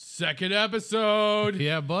Second episode.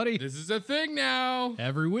 Yeah, buddy. This is a thing now.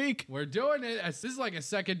 Every week. We're doing it. This is like a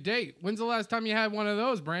second date. When's the last time you had one of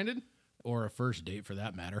those, Brandon? Or a first date, for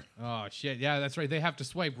that matter. Oh, shit. Yeah, that's right. They have to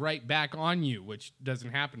swipe right back on you, which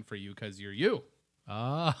doesn't happen for you because you're you.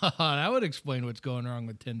 Ah, that would explain what's going wrong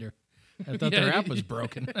with Tinder. I thought their app was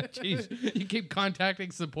broken. Jeez. You keep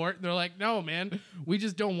contacting support, and they're like, no, man, we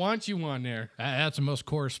just don't want you on there. That's the most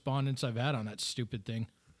correspondence I've had on that stupid thing.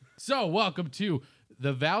 So, welcome to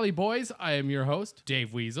The Valley Boys. I am your host,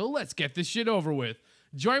 Dave Weasel. Let's get this shit over with.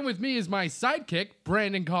 Join with me is my sidekick,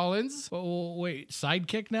 Brandon Collins. Oh, wait,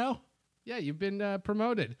 sidekick now? Yeah, you've been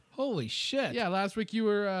promoted. Holy shit. Yeah, last week you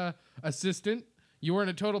were assistant. You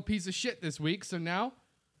weren't a total piece of shit this week, so now,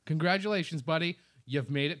 congratulations, buddy.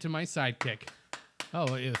 You've made it to my sidekick.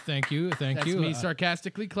 Oh, yeah, thank you. Thank you. That's me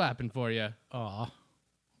sarcastically clapping for you. Aw, what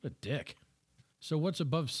a dick. So what's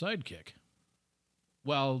above sidekick?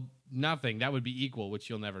 Well, nothing. That would be equal, which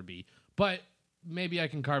you'll never be. But maybe I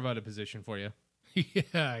can carve out a position for you.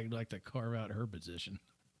 Yeah, I'd like to carve out her position.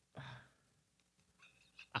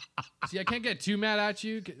 See, I can't get too mad at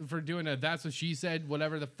you for doing a that's what she said,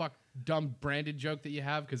 whatever the fuck dumb branded joke that you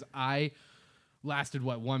have, because I lasted,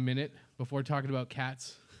 1 minute before talking about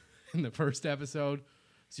cats in the first episode.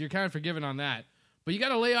 So you're kind of forgiven on that. But you got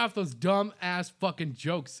to lay off those dumb ass fucking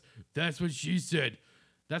jokes. That's what she said.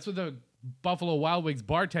 That's what the Buffalo Wild Wings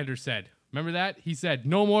bartender said. Remember that? He said,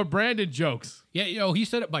 no more Brandon jokes. Yeah, he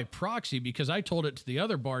said it by proxy because I told it to the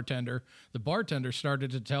other bartender. The bartender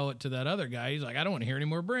started to tell it to that other guy. He's like, I don't want to hear any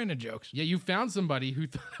more Brandon jokes. Yeah, you found somebody who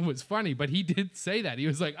thought it was funny, but he did say that. He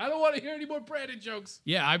was like, I don't want to hear any more Brandon jokes.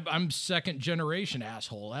 Yeah, I'm second generation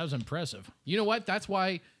asshole. That was impressive. You know what? That's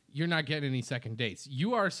why you're not getting any second dates.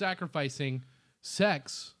 You are sacrificing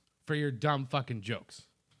sex for your dumb fucking jokes.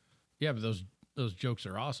 Yeah, but those jokes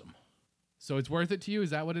are awesome. So it's worth it to you?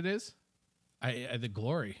 Is that what it is? The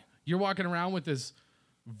glory. You're walking around with this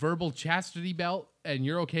verbal chastity belt, and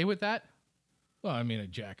you're okay with that? Well, I mean, I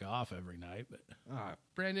jack off every night, but...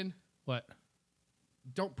 Brandon, What?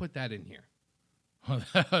 don't put that in here.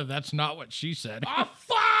 That's not what she said. Oh,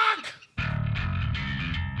 fuck!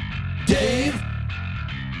 Dave!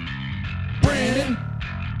 Brandon!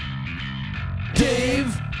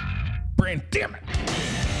 Dave! Brandon, damn it!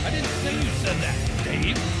 I didn't say you said that,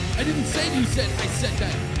 Dave! I didn't say you said I said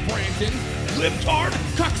that, Brandon. Libtard!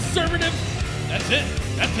 Conservative! That's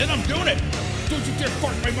it, I'm doing it! Don't you dare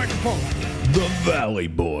fart in my microphone! The Valley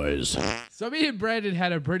Boys. So me and Brandon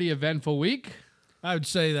had a pretty eventful week. I would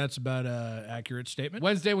say that's about an accurate statement.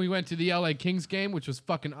 Wednesday, we went to the LA Kings game, which was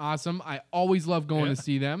fucking awesome. I always love going to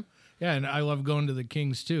see them. Yeah, and I love going to the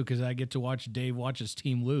Kings, too, because I get to watch Dave watch his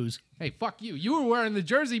team lose. Hey, fuck you. You were wearing the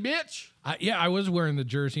jersey, bitch. I was wearing the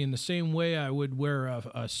jersey in the same way I would wear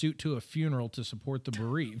a suit to a funeral to support the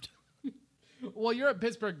bereaved. Well, you're a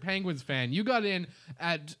Pittsburgh Penguins fan. You got in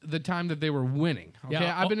at the time that they were winning. Okay,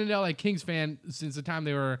 Yeah, I've been an LA Kings fan since the time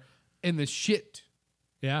they were in the shit.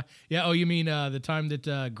 Yeah? Yeah, oh, you mean the time that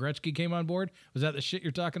Gretzky came on board? Was that the shit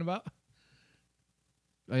you're talking about?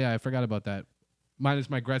 Oh, yeah, I forgot about that. Minus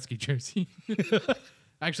my Gretzky jersey.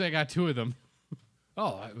 Actually, I got two of them.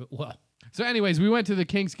 Oh, well. So anyways, we went to the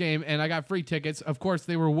Kings game, and I got free tickets. Of course,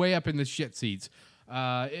 they were way up in the shit seats.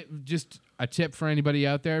 Just a tip for anybody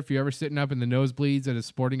out there, if you're ever sitting up in the nosebleeds at a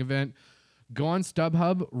sporting event, go on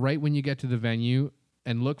StubHub right when you get to the venue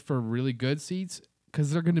and look for really good seats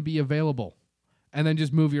because they're going to be available. And then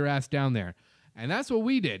just move your ass down there. And that's what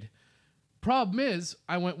we did. Problem is,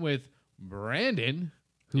 I went with Brandon,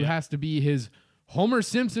 who has to be his Homer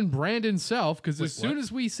Simpson Brandon self, because as soon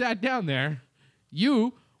as we sat down there,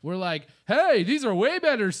 you were like, hey, these are way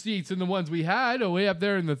better seats than the ones we had way up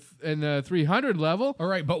there in the 300 level. All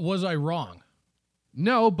right, but was I wrong?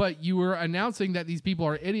 No, but you were announcing that these people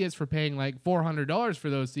are idiots for paying like $400 for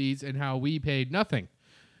those seats and how we paid nothing.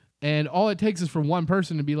 And all it takes is for one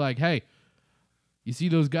person to be like, hey, you see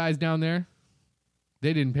those guys down there?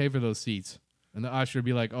 They didn't pay for those seats. And the usher would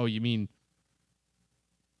be like, oh, you mean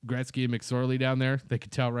Gretzky and McSorley down there? They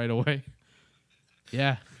could tell right away.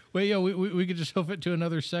 Yeah. Well, yeah, we could just hoof it to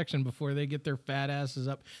another section before they get their fat asses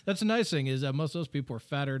up. That's the nice thing is that most of those people are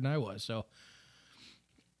fatter than I was. So,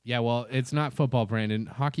 yeah, well, it's not football, Brandon.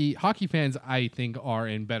 Hockey fans, I think, are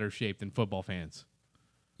in better shape than football fans.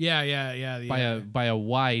 Yeah. By a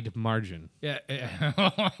wide margin. Yeah.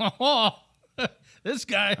 This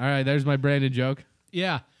guy. All right, there's my Brandon joke.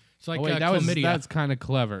 Yeah. It's like chlamydia. chlamydia. That's kind of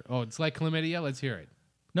clever. Oh, it's like chlamydia? Let's hear it.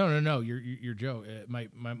 No. Your joke.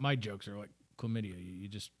 My jokes are like chlamydia. You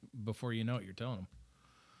just before you know it, you're telling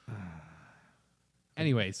them.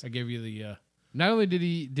 Anyways, I gave you the. not only did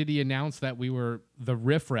he announce that we were the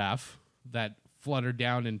riffraff that flutter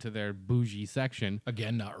down into their bougie section.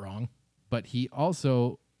 Again, not wrong. But he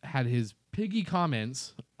also had his piggy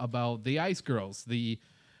comments about the ice girls, the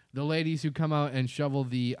ladies who come out and shovel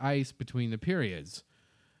the ice between the periods.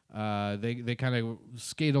 They kind of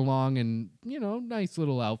skate along in, nice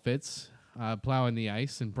little outfits, plowing the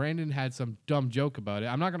ice. And Brandon had some dumb joke about it.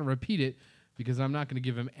 I'm not going to repeat it because I'm not going to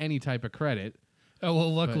give him any type of credit. Oh,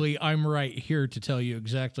 well, luckily, I'm right here to tell you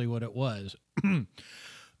exactly what it was.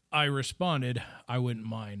 I responded, I wouldn't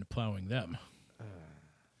mind plowing them.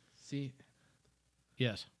 See?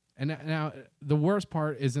 Yes. And now, the worst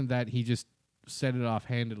part isn't that he just said it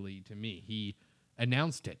offhandedly to me. He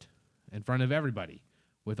announced it in front of everybody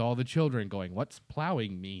with all the children going, "What's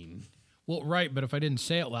plowing mean?" Well, right, but if I didn't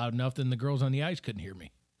say it loud enough, then the girls on the ice couldn't hear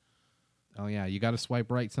me. Oh, yeah, you got to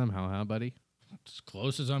swipe right somehow, huh, buddy? As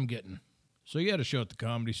close as I'm getting. So you had a show at the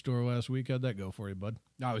Comedy Store last week. How'd that go for you, bud?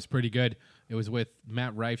 Oh, it was pretty good. It was with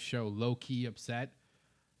Matt Rife's show, Low Key Upset.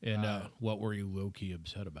 And what were you low-key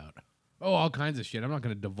upset about? Oh, all kinds of shit. I'm not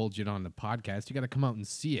going to divulge it on the podcast. You got to come out and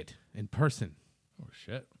see it in person. Oh,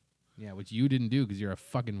 shit. Yeah, which you didn't do because you're a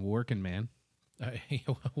fucking working man.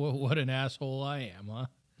 What an asshole I am, huh?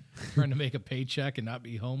 Trying to make a paycheck and not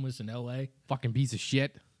be homeless in L.A.? Fucking piece of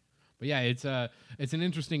shit. But yeah, it's an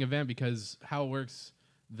interesting event because how it works,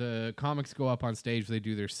 the comics go up on stage, they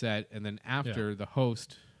do their set, and then after the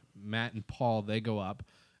host, Matt and Paul, they go up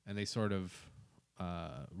and they sort of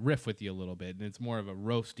riff with you a little bit, and it's more of a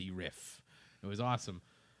roasty riff. It was awesome.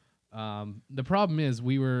 The problem is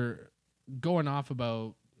we were going off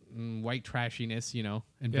about white trashiness,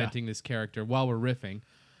 inventing this character while we're riffing.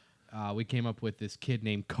 We came up with this kid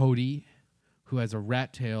named Cody who has a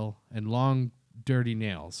rat tail and long, dirty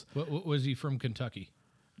nails. What was he from Kentucky?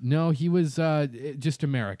 No, he was just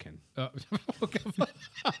American.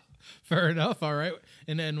 Fair enough. All right.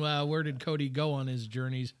 And then where did Cody go on his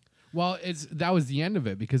journeys? Well, that was the end of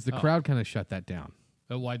it because the crowd kind of shut that down.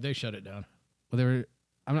 Why'd they shut it down? Well,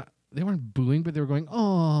 they weren't booing, but they were going,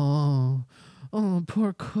 oh,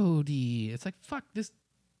 poor Cody. It's like, fuck,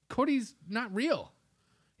 Cody's not real.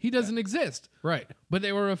 He doesn't exist. Right. But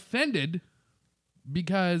they were offended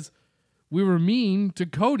because we were mean to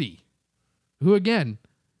Cody, who, again,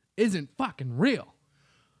 isn't fucking real.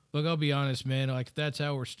 Look, I'll be honest, man. Like, if that's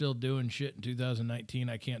how we're still doing shit in 2019,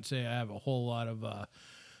 I can't say I have a whole lot of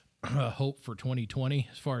hope for 2020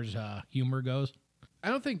 as far as humor goes. I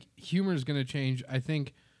don't think humor is going to change. I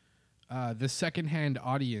think the secondhand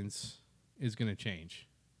audience is going to change.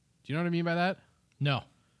 Do you know what I mean by that? No.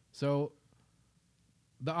 So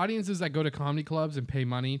the audiences that go to comedy clubs and pay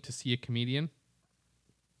money to see a comedian,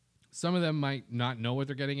 some of them might not know what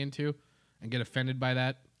they're getting into and get offended by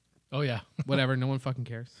that. Oh, yeah. Whatever. No one fucking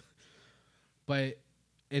cares. But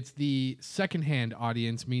it's the secondhand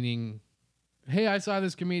audience, meaning, hey, I saw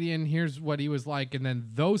this comedian, here's what he was like. And then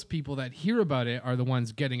those people that hear about it are the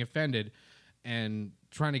ones getting offended and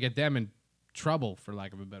trying to get them in trouble, for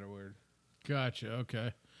lack of a better word. Gotcha.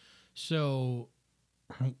 Okay. So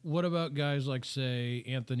what about guys like, say,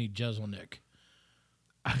 Anthony Jeselnik?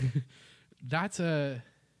 That's a...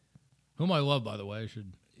 Whom I love, by the way. I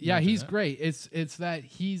should. Yeah, he's great. It's that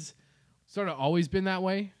he's sort of always been that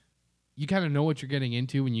way. You kind of know what you're getting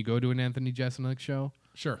into when you go to an Anthony Jeselnik show.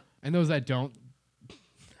 Sure. And those that don't,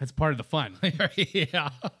 that's part of the fun. Yeah.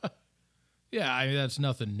 Yeah, I mean, that's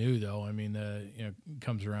nothing new, though. I mean, it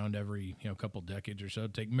comes around every couple decades or so.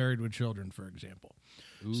 Take Married with Children, for example.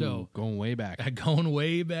 Ooh, so going way back. Going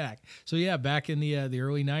way back. So, yeah, back in the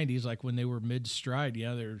early 90s, like when they were mid-stride, they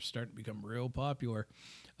were starting to become real popular.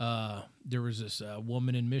 There was this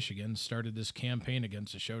woman in Michigan started this campaign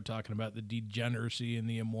against the show talking about the degeneracy and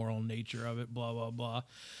the immoral nature of it, blah, blah, blah,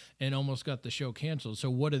 and almost got the show canceled. So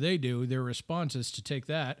what do? Their response is to take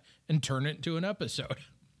that and turn it into an episode.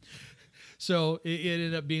 So it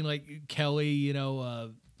ended up being like Kelly,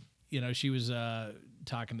 she was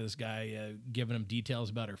talking to this guy, giving him details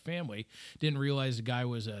about her family. Didn't realize the guy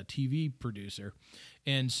was a TV producer.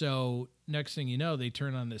 And so next thing you know, they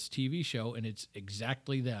turn on this TV show and it's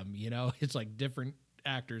exactly them. It's like different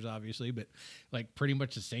actors, obviously, but like pretty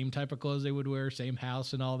much the same type of clothes they would wear, same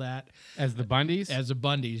house and all that. As the Bundys? As the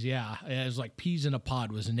Bundys, yeah. As like Peas in a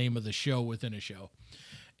Pod was the name of the show within a show.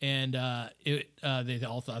 And they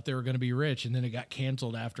all thought they were going to be rich, and then it got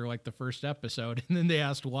canceled after like the first episode. And then they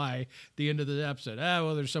asked why. At the end of the episode,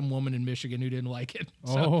 well, there's some woman in Michigan who didn't like it.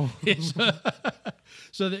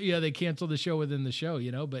 So they canceled the show within the show,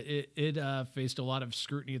 But it faced a lot of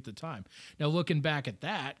scrutiny at the time. Now looking back at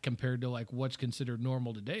that, compared to like what's considered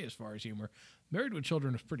normal today as far as humor, Married with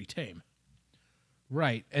Children was pretty tame.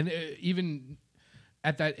 Right, and even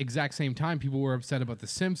at that exact same time, people were upset about The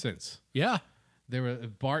Simpsons. Yeah.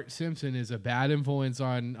 Bart Simpson is a bad influence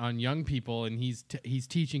on young people, and he's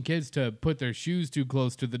teaching kids to put their shoes too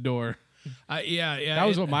close to the door. Yeah. That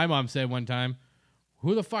was what my mom said one time.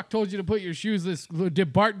 Who the fuck told you to put your shoes this?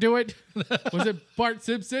 Did Bart do it? Was it Bart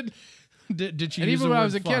Simpson? Did she? And use even the when I word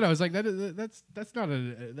was a fuck? kid, I was like, that's not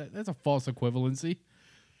that's a false equivalency.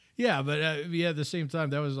 Yeah, but at the same time,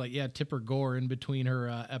 that was like, Tipper Gore in between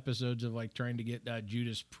her episodes of like trying to get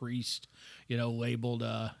Judas Priest, labeled,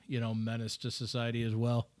 menace to society as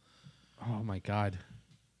well. Oh my God.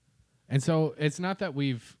 And so it's not that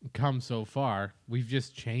we've come so far, we've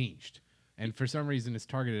just changed. And for some reason it's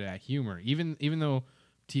targeted at humor. Even though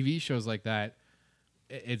TV shows like that,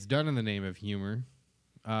 it's done in the name of humor.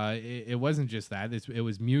 It wasn't just that. It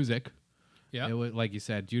was music. Yeah. It was, like you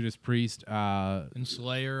said, Judas Priest, And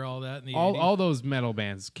Slayer, all that in the 80s. all those metal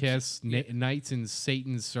bands, Kiss, Knights in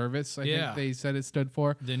Satan's Service, I think they said it stood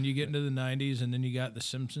for. Then you get into the 90s, and then you got The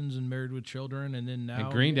Simpsons and Married with Children, and then now...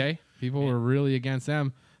 And Green Day. People were really against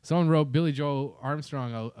them. Someone wrote Billy Joe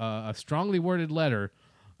Armstrong a strongly worded letter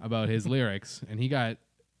about his lyrics, and he got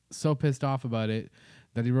so pissed off about it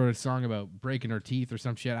that he wrote a song about breaking her teeth or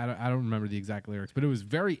some shit. I don't remember the exact lyrics, but it was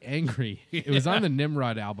very angry. It was on the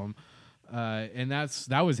Nimrod album, and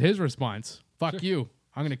that was his response. Fuck you.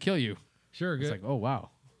 I'm going to kill you. Sure, good. It's like, oh, wow.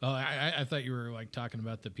 Oh, I thought you were like talking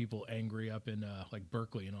about the people angry up in like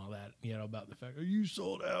Berkeley and all that, about the fact, you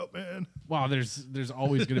sold out, man. Well, there's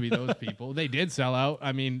always going to be those people. They did sell out.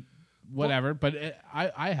 I mean, whatever. But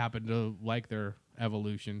I happen to like their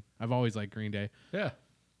evolution. I've always liked Green Day. Yeah.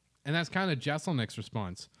 And that's kind of Jesselnick's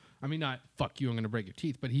response. I mean, not fuck you, I'm going to break your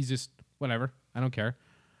teeth, but he's just, whatever. I don't care.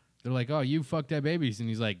 They're like, oh, you fucked dead babies. And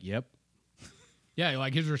he's like, yep. Yeah,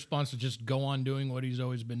 like his response is just go on doing what he's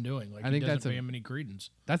always been doing. Like, I think he doesn't that's pay him any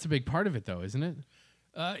credence. That's a big part of it, though, isn't it?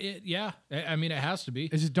 Yeah. I mean, it has to be.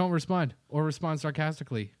 It's just don't respond or respond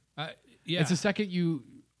sarcastically. Yeah. It's the second you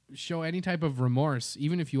show any type of remorse,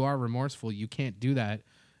 even if you are remorseful, you can't do that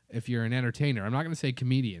if you're an entertainer. I'm not going to say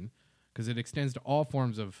comedian because it extends to all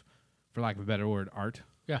forms of, for lack of a better word, art.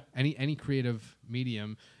 Yeah. Any creative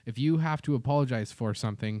medium. If you have to apologize for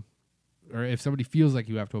something, or if somebody feels like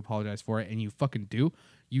you have to apologize for it and you fucking do,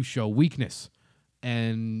 you show weakness.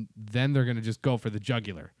 And then they're going to just go for the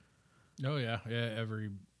jugular. Oh, yeah. Yeah,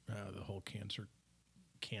 the whole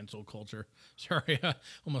cancel culture. Sorry,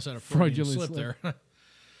 almost had a Freudian slip there.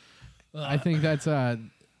 I think that's, at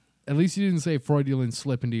least you didn't say Freudian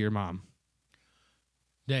slip into your mom.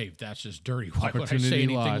 Dave, that's just dirty. Why would I Opportunity say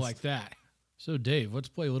anything lost. like that? So, Dave, let's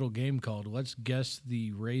play a little game called Let's Guess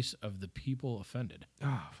the Race of the People Offended.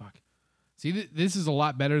 Oh, fuck. See, this is a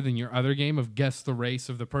lot better than your other game of guess the race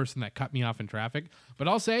of the person that cut me off in traffic. But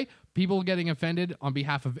I'll say, people getting offended on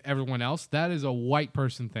behalf of everyone else, that is a white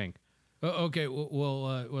person thing. Okay,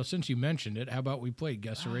 well, since you mentioned it, how about we play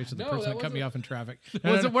Guess the Race of the No, person that that cut me off in traffic?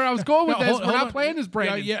 Wasn't where I was going with this. hold We're not on. playing this,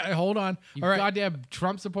 Brandon. Yeah, hold on. You All right. goddamn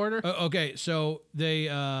Trump supporter. Okay, so they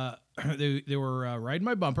were riding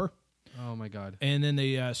my bumper, Oh, my God. and then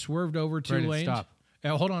they swerved over two Brandon, lanes. stop.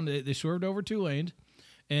 Hold on, they swerved over two lanes,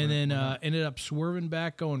 and then ended up swerving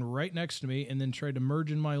back, going right next to me, and then tried to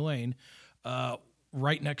merge in my lane,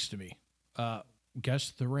 right next to me.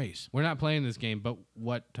 Guess the race. We're not playing this game, but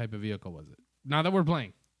what type of vehicle was it? Now that we're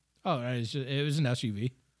playing. Oh, it was an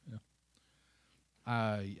SUV.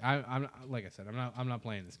 I'm like I said, I'm not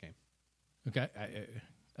playing this game. Okay.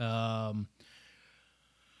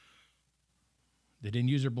 They didn't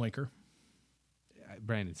use their blinker.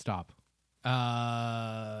 Brandon, stop.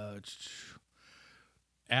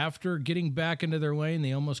 After getting back into their lane,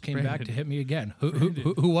 they almost came back Brandon. to hit me again.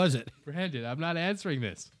 Who was it? Brandon, I'm not answering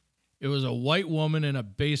this. It was a white woman in a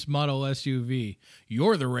base model SUV.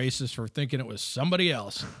 You're the racist for thinking it was somebody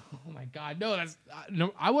else. Oh my God, no, that's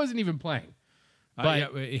no. I wasn't even playing. Yeah,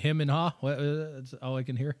 him and Ha. That's all I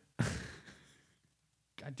can hear.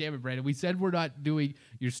 God damn it, Brandon. We said we're not doing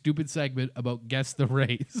your stupid segment about guess the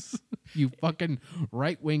race. You fucking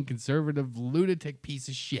right-wing conservative lunatic piece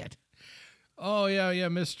of shit. Oh yeah,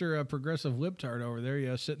 Mr. Progressive Libtard over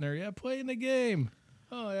there. Sitting there. Playing the game.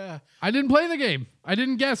 Oh yeah. I didn't play the game. I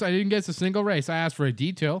didn't guess a single race. I asked for a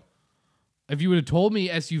detail. If you would have told me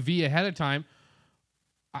SUV ahead of time,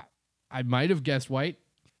 I might have guessed white.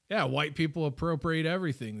 Yeah, white people appropriate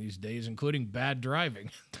everything these days, including bad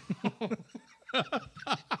driving.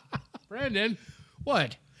 Brandon.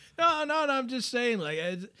 What? No, I'm just saying, like,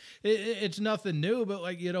 it's nothing new, but,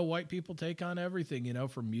 like, white people take on everything,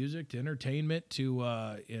 from music to entertainment to,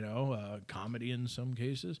 comedy in some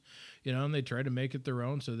cases, and they try to make it their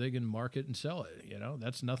own so they can market and sell it,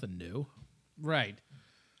 That's nothing new. Right.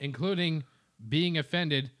 Including being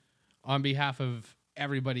offended on behalf of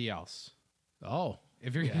everybody else. Oh.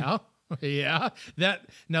 If you're Yeah? Yeah,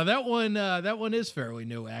 that one is fairly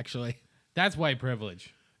new, actually. That's white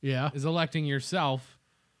privilege. Yeah, Is electing yourself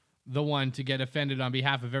the one to get offended on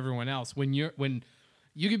behalf of everyone else. When you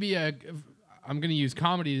could be I'm going to use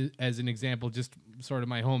comedy as an example, just sort of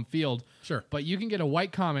my home field. sure. But you can get a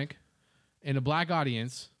white comic in a black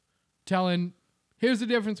audience telling, here's the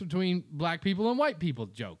difference between black people and white people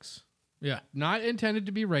jokes. Yeah, Not intended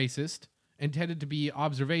to be racist, intended to be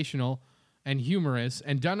observational and humorous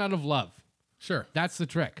and done out of love. sure. That's the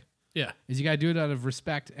trick. Yeah, Is you got to do it out of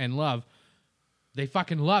respect and love. They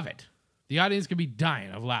fucking love it. The audience could be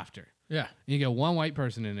dying of laughter. yeah. You get one white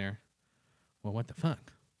person in there. Well, what the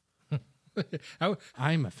fuck? How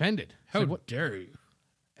I'm offended. It's like, what? dare you?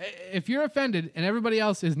 If you're offended and everybody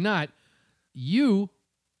else is not, you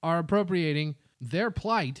are appropriating their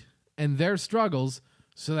plight and their struggles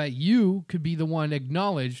so that you could be the one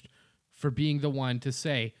acknowledged for being the one to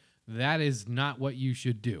say, that is not what you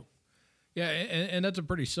should do. Yeah, and that's a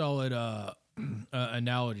pretty solid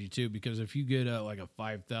analogy too, because if you get like a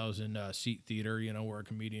 5,000 seat theater, where a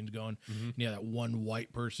comedian's going, and you have that one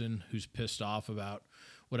white person who's pissed off about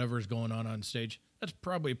whatever's going on stage, that's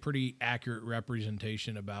probably a pretty accurate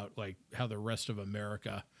representation about like how the rest of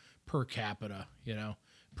America per capita,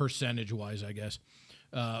 percentage wise, I guess,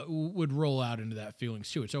 would roll out into that feelings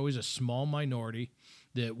too. It's always a small minority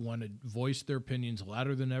that want to voice their opinions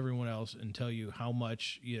louder than everyone else and tell you how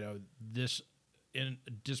much, this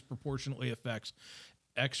disproportionately affects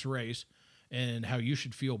X race and how you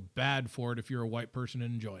should feel bad for it if you're a white person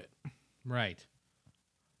and enjoy it. Right.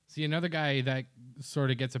 See, another guy that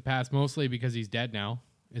sort of gets a pass mostly because he's dead now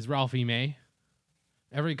is Ralphie May.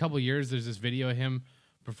 Every couple of years, there's this video of him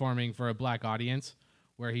performing for a black audience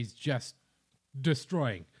where he's just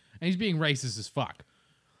destroying. And he's being racist as fuck.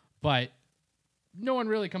 But no one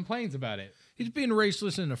really complains about it. He's being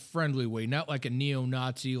racist in a friendly way, not like a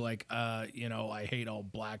neo-Nazi, like, I hate all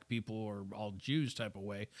black people or all Jews type of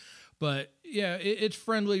way. But, yeah, it's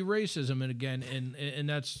friendly racism. And again, and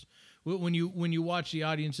that's when you watch the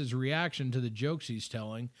audience's reaction to the jokes he's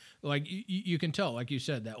telling, like, you can tell, like you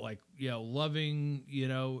said, that, like, loving,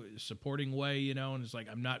 supporting way, and it's like,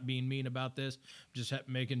 I'm not being mean about this, I'm just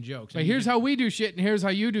making jokes. But here's how we do shit, and here's how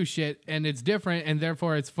you do shit, and it's different, and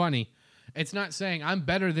therefore it's funny. It's not saying I'm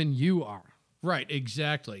better than you are. Right,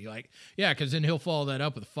 exactly. Like, yeah, because then he'll follow that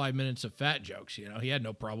up with 5 minutes of fat jokes. He had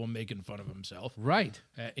no problem making fun of himself. Right.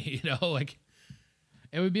 Like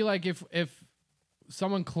It would be like if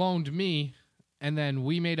someone cloned me and then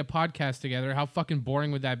we made a podcast together. How fucking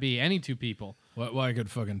boring would that be? Any two people. well, I could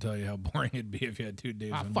fucking tell you how boring it'd be if you had 2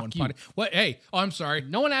 days on fuck one you. podcast. What? Hey, I'm sorry.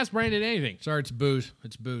 No one asked Brandon anything. Sorry, it's booze.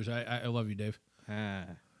 It's booze. I love you, Dave. Ah.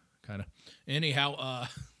 Kind of. Anyhow,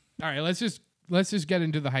 All right, let's just get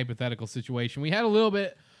into the hypothetical situation. We had a little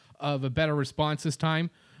bit of a better response this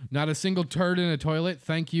time. Not a single turd in a toilet.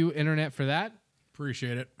 Thank you, internet, for that.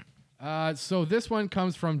 appreciate it. So this one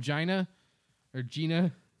comes from Gina.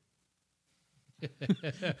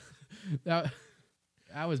 that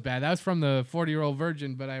was bad. That was from the 40-year-old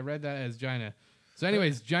virgin, but I read that as Gina. So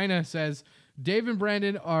anyways, Gina says, Dave and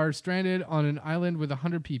Brandon are stranded on an island with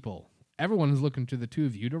 100 people. Everyone is looking to the two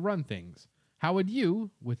of you to run things. How would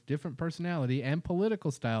you, with different personality and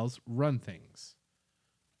political styles, run things?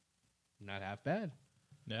 Not half bad.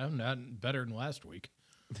 No, not better than last week.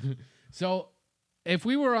 So if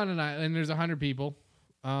we were on an island and there's 100 people,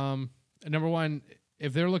 number one,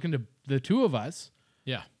 if they're looking to the two of us,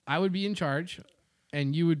 Yeah. I would be in charge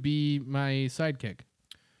and you would be my sidekick.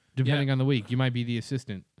 Depending on the week, you might be the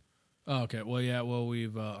assistant. Oh, okay. Well, yeah. Well,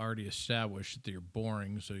 we've already established that you're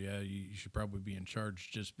boring, so yeah, you should probably be in charge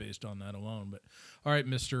just based on that alone. But all right,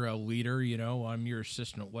 Mr. Leader, I'm your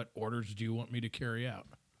assistant. What orders do you want me to carry out?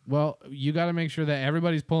 Well, you got to make sure that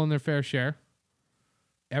everybody's pulling their fair share.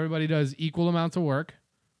 Everybody does equal amounts of work.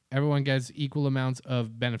 Everyone gets equal amounts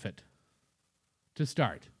of benefit. To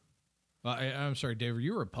start. I'm sorry, Dave. Are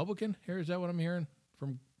you a Republican here? Is that what I'm hearing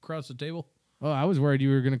from across the table? Oh, I was worried you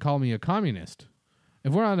were going to call me a communist.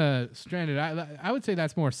 If we're on a stranded island, I would say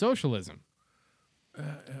that's more socialism.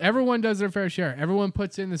 Everyone does their fair share. Everyone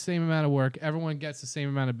puts in the same amount of work. Everyone gets the same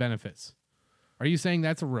amount of benefits. Are you saying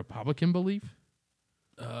that's a Republican belief?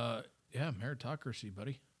 Yeah, meritocracy,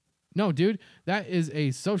 buddy. No, dude. That is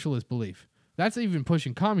a socialist belief. That's even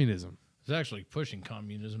pushing communism. It's actually pushing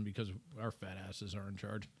communism because our fat asses are in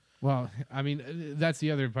charge. Well, I mean, that's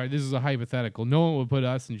the other part. This is a hypothetical. No one would put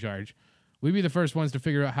us in charge. We'd be the first ones to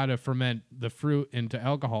figure out how to ferment the fruit into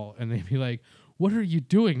alcohol. And they'd be like, what are you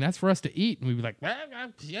doing? That's for us to eat. And we'd be like, well,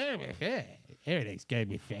 everything's going to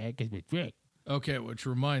be fat because we drink. Okay, which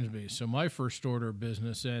reminds me. So my first order of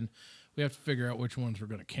business, and we have to figure out which ones we're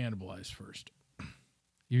going to cannibalize first.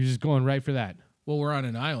 You're just going right for that. Well, we're on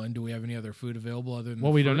an island. Do we have any other food available other than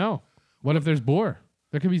Well, the we fruit? don't know. What if there's boar?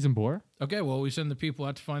 There could be some boar. Okay, well, we send the people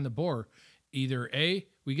out to find the boar. Either A,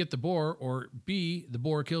 we get the boar, or B, the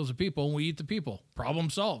boar kills the people and we eat the people. Problem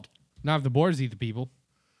solved. Not if the boars eat the people.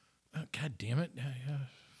 Oh, God damn it. Yeah.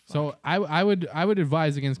 So I would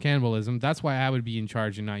advise against cannibalism. That's why I would be in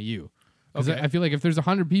charge and not you. Because Okay. I feel like if there's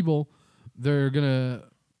 100 people, they're gonna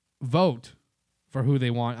vote for who they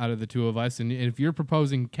want out of the two of us. And if you're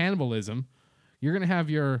proposing cannibalism, you're gonna have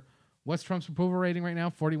your what's Trump's approval rating right now?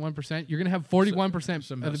 41%. You're gonna have 41%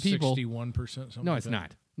 Some of the people. 61%. No, it's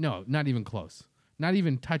not. No, not even close. Not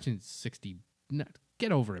even touching 60.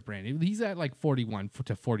 Get over it, Brandon. He's at like 41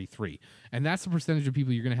 to 43. And that's the percentage of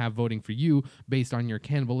people you're going to have voting for you based on your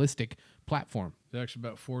cannibalistic platform. It's actually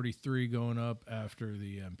about 43 going up after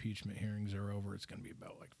the impeachment hearings are over. It's going to be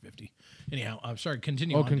about like 50. Anyhow, I'm sorry.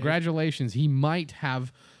 Continue on, Dave. Congratulations. He might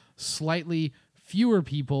have slightly fewer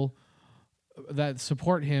people that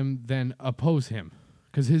support him than oppose him.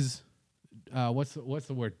 Because his, what's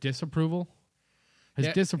the word? Disapproval? His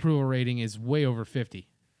Yeah. disapproval rating is way over 50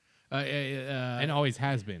 and and always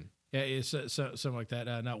has been. yeah, it's something like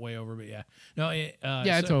that. Not way over, but yeah. No,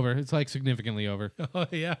 Yeah, it's over. It's like significantly over. Oh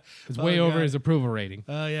yeah, It's way over God. his approval rating.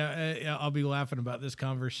 Yeah. I'll be laughing about this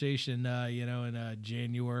conversation. In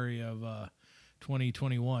January of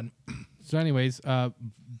 2021. So, anyways,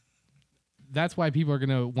 that's why people are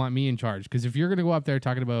gonna want me in charge. Because if you're gonna go up there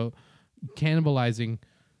talking about cannibalizing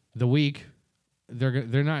the weak,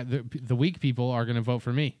 they're not the weak people are gonna vote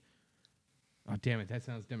for me. Oh damn it! That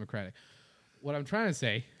sounds democratic. What I'm trying to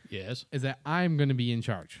say Yes. is that I'm gonna be in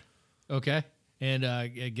charge. Okay. And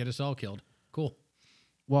get us all killed. Cool.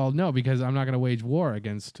 Well, no, because I'm not gonna wage war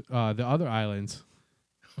against the other islands.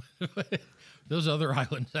 Those other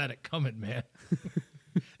islands had it coming, man.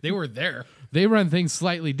 They were there. They run things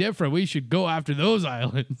slightly different. We should go after those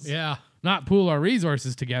islands. Yeah. Not pool our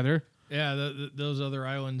resources together. Yeah, those other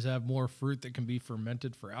islands have more fruit that can be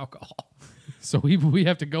fermented for alcohol. So we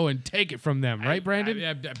have to go and take it from them, right, Brandon?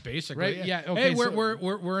 Basically, Right, yeah, okay, Hey, so-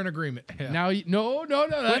 we're in agreement. Yeah. Now, no,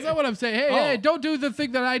 that's not what I'm saying. Hey, Oh. hey, don't do the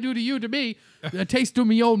thing that I do to you to me. Taste of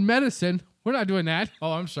me own medicine. We're not doing that.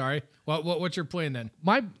 Oh, I'm sorry. What's your plan then?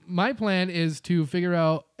 My plan is to figure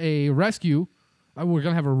out a rescue. We're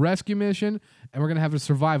gonna have a rescue mission and we're gonna have a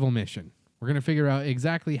survival mission. We're gonna figure out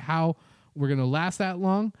exactly how we're gonna last that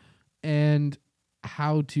long and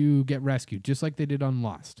how to get rescued, just like they did on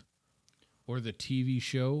Lost. Or the TV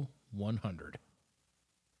show 100.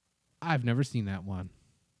 I've never seen that one.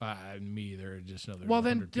 Me either. Just know there's Well,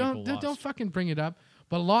 then 100 people don't lost. fucking bring it up.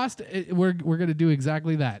 But Lost, we're gonna do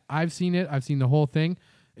exactly that. I've seen it. I've seen the whole thing.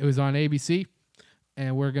 It was on ABC,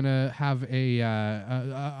 and we're gonna have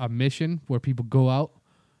a mission where people go out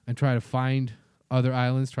and try to find other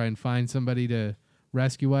islands, try and find somebody to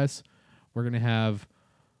rescue us. We're gonna have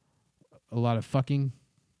a lot of fucking.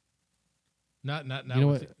 Not You know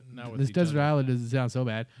with what? not with This each desert other. island doesn't sound so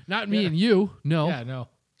bad. Not me Yeah. and you. No, Yeah, no.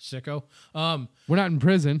 Sicko. we're not in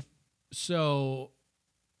prison. So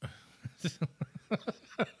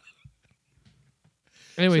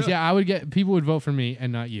Anyways, yeah, I would get people would vote for me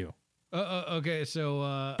and not you. okay,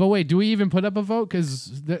 so But wait, do we even put up a vote?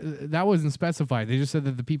 Because that wasn't specified. They just said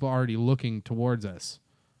that the people are already looking towards us.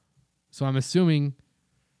 So I'm assuming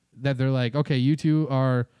that they're like, okay, you two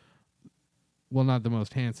are, well, not the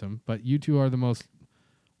most handsome, but you two are the most,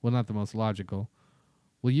 well, not the most logical.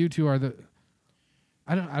 Well, you two are the.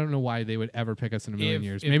 I don't know why they would ever pick us in a million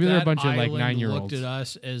years. Maybe they're a that bunch of like island 9-year-olds. looked at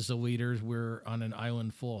us as the leaders. We're on an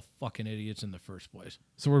island full of fucking idiots in the first place.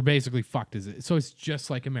 So we're basically fucked, is it? So it's just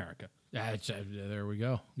like America. Yeah, there we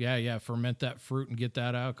go. Yeah. Ferment that fruit and get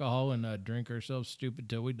that alcohol and drink ourselves stupid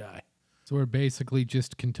till we die. So we're basically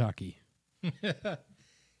just Kentucky.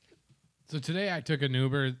 So today I took an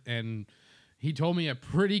Uber and he told me a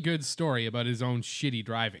pretty good story about his own shitty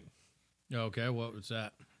driving. Okay, what was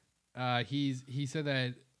that? He said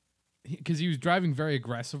that because he was driving very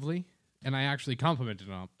aggressively, and I actually complimented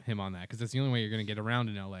him on that because that's the only way you're going to get around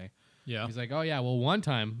in LA. Yeah. He's like, oh yeah, well one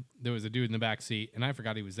time there was a dude in the back seat and I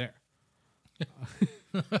forgot he was there.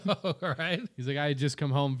 All right. He's like, I had just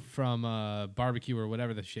come home from barbecue or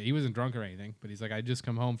whatever the shit. He wasn't drunk or anything, but he's like, I had just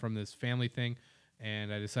come home from this family thing,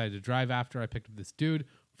 and I decided to drive after. I picked up this dude,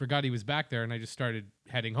 forgot he was back there, and I just started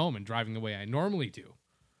heading home and driving the way I normally do,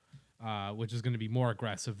 which is going to be more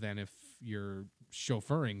aggressive than if you're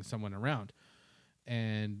chauffeuring someone around.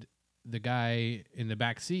 And the guy in the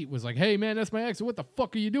back seat was like, hey, man, that's my ex. What the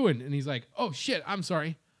fuck are you doing? And he's like, oh, shit, I'm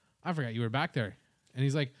sorry. I forgot you were back there. And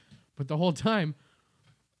he's like, but the whole time,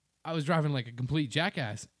 I was driving like a complete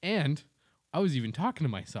jackass, and I was even talking to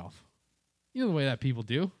myself. You know the way that people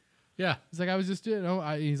do. Yeah. He's like, I was just,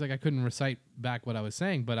 he's like, I couldn't recite back what I was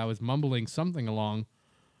saying, but I was mumbling something along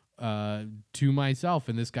to myself,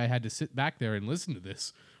 and this guy had to sit back there and listen to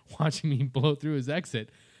this, watching me blow through his exit.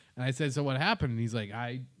 And I said, so what happened? And he's like,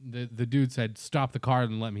 the dude said, stop the car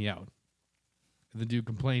and let me out. And the dude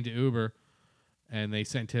complained to Uber, and they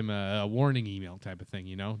sent him a warning email type of thing,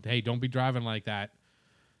 you know? Hey, don't be driving like that.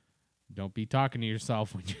 Don't be talking to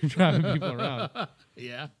yourself when you're driving people around.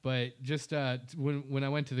 Yeah. But just when I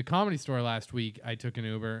went to the Comedy Store last week, I took an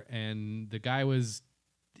Uber, and the guy was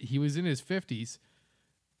in his 50s,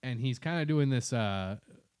 and he's kind of doing this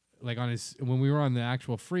like on his, when we were on the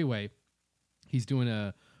actual freeway, he's doing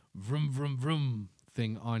a vroom vroom vroom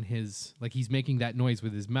thing on his, like he's making that noise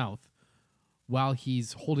with his mouth while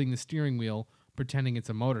he's holding the steering wheel, pretending it's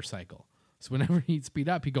a motorcycle. So whenever he'd speed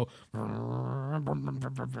up, he'd go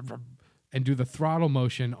and do the throttle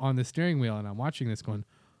motion on the steering wheel. And I'm watching this going,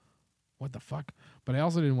 what the fuck? But I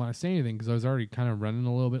also didn't want to say anything because I was already kind of running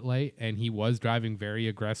a little bit late, and he was driving very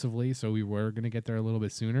aggressively, so we were going to get there a little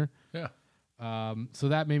bit sooner. Yeah. So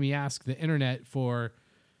that made me ask the internet for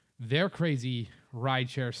their crazy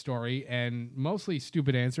rideshare story, and mostly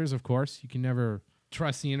stupid answers, of course. You can never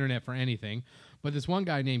trust the internet for anything. But this one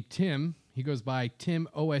guy named Tim, he goes by Tim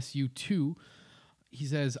OSU2. He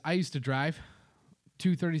says, I used to drive.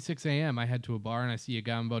 2:36 a.m. I head to a bar, and I see a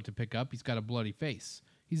guy I'm about to pick up. He's got a bloody face.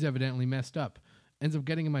 He's evidently messed up. Ends up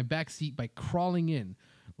getting in my back seat by crawling in,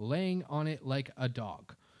 laying on it like a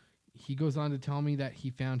dog. He goes on to tell me that he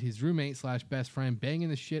found his roommate / best friend banging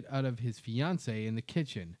the shit out of his fiance in the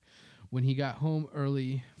kitchen when he got home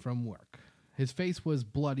early from work. His face was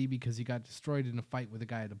bloody because he got destroyed in a fight with a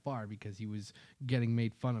guy at a bar because he was getting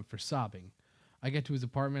made fun of for sobbing. I get to his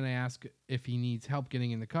apartment. I ask if he needs help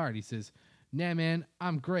getting in the car. And he says, nah, man,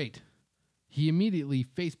 I'm great. He immediately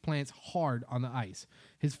face plants hard on the ice.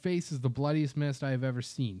 His face is the bloodiest mess I have ever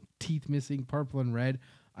seen. Teeth missing, purple and red.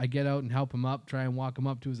 I get out and help him up, try and walk him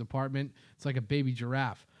up to his apartment. It's like a baby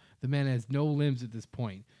giraffe. The man has no limbs at this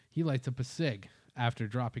point. He lights up a cig after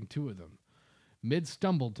dropping 2 of them. Mid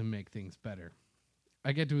stumbled to make things better.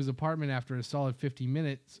 I get to his apartment after a solid 50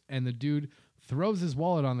 minutes, and the dude throws his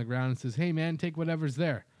wallet on the ground and says, hey, man, take whatever's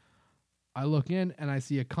there. I look in, and I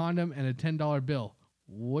see a condom and a $10 bill.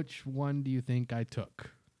 Which one do you think I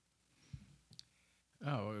took?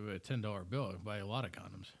 Oh, a $10 bill. I buy a lot of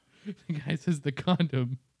condoms. The guy says the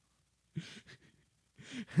condom.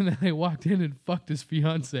 And then I walked in and fucked his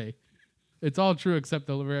fiance. It's all true except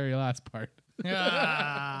the very last part.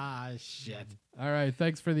 Shit. All right,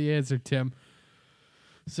 thanks for the answer, Tim.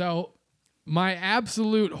 So, my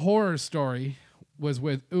absolute horror story was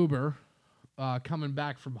with Uber coming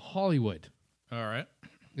back from Hollywood. All right.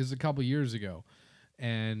 This is a couple years ago.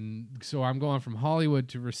 And so I'm going from Hollywood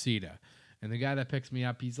to Reseda. And the guy that picks me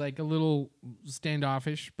up, he's like a little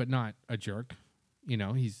standoffish, but not a jerk. You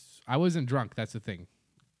know, I wasn't drunk. That's the thing.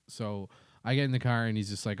 So I get in the car and he's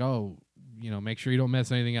just like, oh, you know, make sure you don't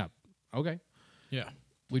mess anything up. Okay. Yeah.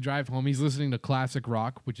 We drive home. He's listening to classic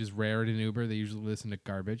rock, which is rare in Uber. They usually listen to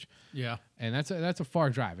garbage. Yeah. And that's a far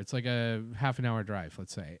drive. It's like a half an hour drive,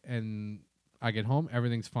 let's say. And I get home,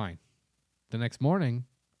 everything's fine. The next morning,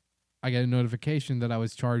 I get a notification that I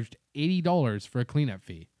was charged $80 for a cleanup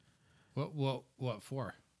fee. What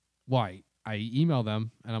for? Why? I email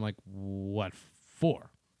them, and I'm like, what for?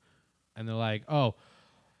 And they're like, oh,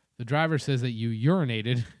 the driver says that you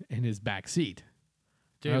urinated in his back seat.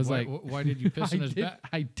 Dude, I was why did you piss in his back?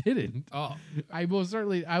 I didn't. Oh. I most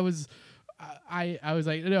certainly, I was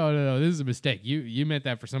like, no, this is a mistake. You meant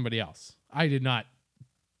that for somebody else. I did not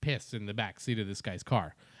piss in the back seat of this guy's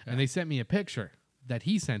car. Yeah. And they sent me a picture that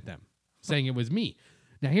he sent them saying it was me.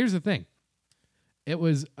 Now, here's the thing. It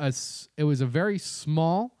was a very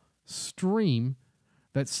small stream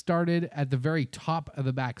that started at the very top of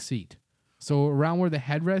the back seat. So around where the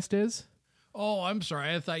headrest is. Oh, I'm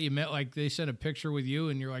sorry. I thought you meant like they sent a picture with you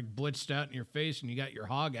and you're like blitzed out in your face and you got your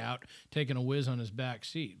hog out taking a whiz on his back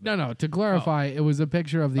seat. But no. To clarify, it was a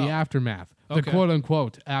picture of the aftermath, the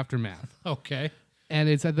quote-unquote aftermath. Okay. And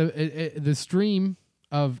it's at the stream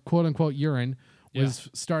of quote-unquote urine was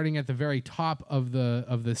starting at the very top of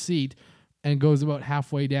the seat and goes about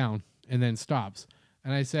halfway down and then stops.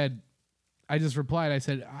 And I just replied, I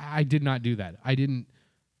said, I did not do that. I didn't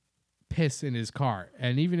piss in his car.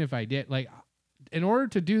 And even if I did, like, in order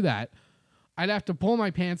to do that, I'd have to pull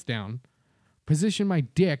my pants down, position my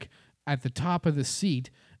dick at the top of the seat,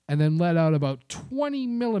 and then let out about 20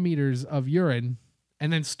 millimeters of urine,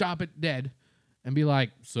 and then stop it dead and be like,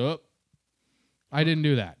 sup? I didn't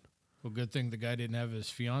do that. Well, good thing the guy didn't have his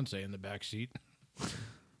fiance in the back seat.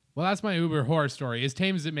 Well, that's my Uber horror story. As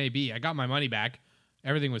tame as it may be, I got my money back.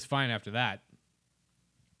 Everything was fine after that.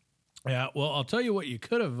 Yeah, well, I'll tell you what you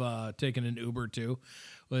could have taken an Uber to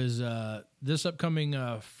was this upcoming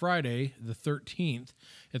Friday, the 13th,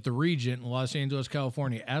 at the Regent in Los Angeles,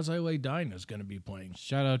 California. As I Lay Dying is going to be playing.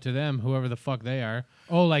 Shout out to them, whoever the fuck they are.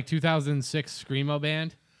 Oh, like 2006 Screamo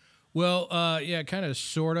band? Well, yeah, kind of,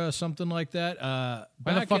 sort of, something like that. Why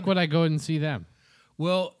the fuck would I go and see them?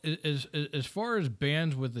 Well, as far as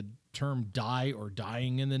bands with the term die or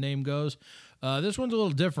dying in the name goes, this one's a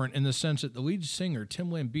little different in the sense that the lead singer, Tim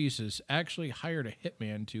Lambesis, actually hired a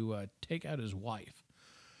hitman to take out his wife.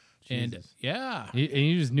 And Jesus. yeah. And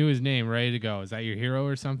you just knew his name, ready to go. Is that your hero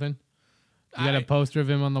or something? You got a I- poster of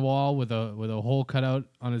him on the wall with a hole cut out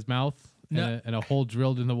on his mouth No. and a hole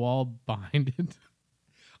drilled in the wall behind it.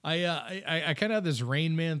 I kind of have this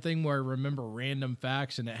Rain Man thing where I remember random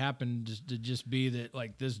facts, and it happened to just be that,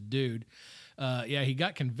 like, this dude, he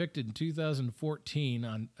got convicted in 2014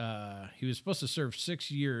 on he was supposed to serve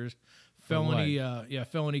 6 years felony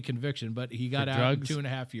felony conviction, but he got For out in drugs?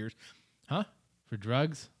 2.5 years. Huh? For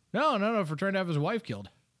drugs? No, for trying to have his wife killed.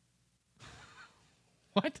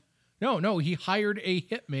 What? No, he hired a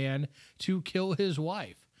hitman to kill his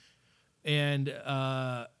wife. And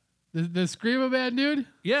The Screamo band dude?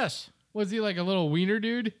 yes. Was he like a little wiener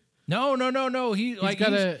dude? No.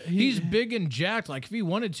 He's big and jacked. Like, if he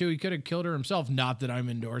wanted to, he could have killed her himself. Not that I'm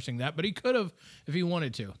endorsing that, but he could have if he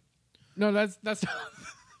wanted to. No, that's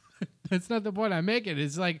that's not the point I'm making.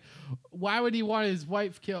 It's like, why would he want his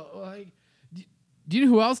wife killed? Like, do you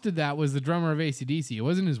know who else did that? Was the drummer of AC/DC? It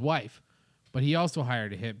wasn't his wife, but he also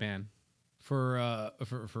hired a hitman. For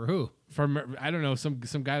who? From, I don't know, some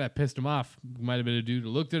guy that pissed him off. Might have been a dude who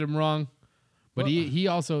looked at him wrong. But he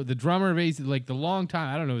also, the drummer of AC, like the long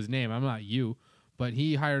time, I don't know his name. I'm not you, but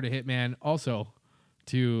he hired a hitman also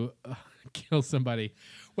to kill somebody.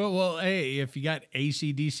 Well, hey, if you got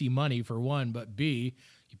AC/DC money for one, but B,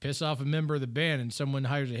 you piss off a member of the band and someone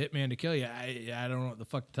hires a hitman to kill you, I don't know what the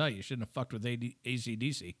fuck to tell you. You shouldn't have fucked with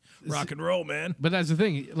AC/DC. Rock and roll, man. But that's the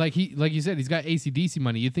thing. Like you said, he's got AC/DC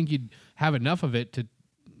money. You'd think you'd have enough of it to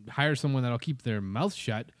hire someone that'll keep their mouth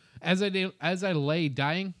shut. As I lay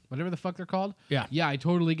dying, whatever the fuck they're called. Yeah. Yeah, I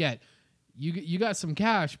totally get. You got some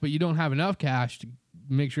cash, but you don't have enough cash to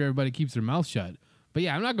make sure everybody keeps their mouth shut. But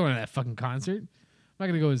yeah, I'm not going to that fucking concert. I'm not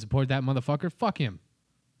gonna go and support that motherfucker. Fuck him.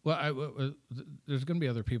 Well, there's going to be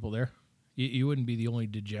other people there. You wouldn't be the only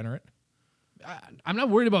degenerate. I'm not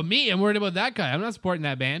worried about me. I'm worried about that guy. I'm not supporting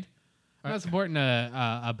that band. I'm not supporting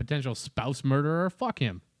a potential spouse murderer. Fuck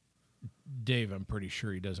him. Dave, I'm pretty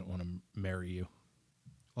sure he doesn't want to marry you.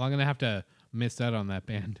 Well, I'm gonna have to miss out on that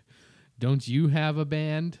band. Don't you have a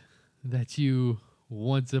band that you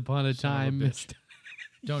once upon a Son of a time bitch. missed?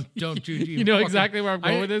 Don't you? You know fucking- exactly where I'm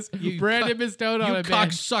going with this. Brandon missed out on you a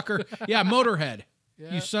band. cocksucker. Yeah, Motorhead.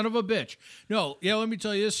 Yeah. You son of a bitch. No, yeah, let me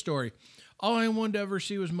tell you this story. All I wanted to ever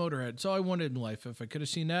see was Motorhead. It's all I wanted in life. If I could have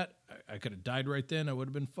seen that, I could have died right then. I would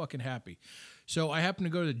have been fucking happy. So I happened to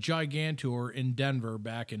go to the Gigantour in Denver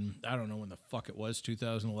back in, I don't know when the fuck it was,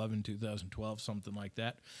 2011, 2012, something like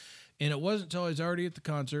that. And it wasn't until I was already at the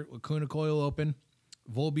concert with Lacuna Coil open,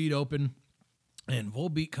 Volbeat open, and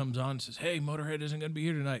Volbeat comes on and says, hey, Motorhead isn't going to be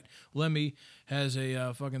here tonight. Lemmy has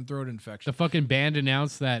a fucking throat infection. The fucking band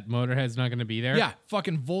announced that Motorhead's not gonna be there. Yeah,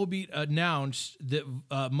 fucking Volbeat announced that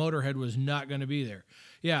Motorhead was not going to be there.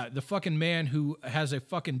 Yeah, the fucking man who has a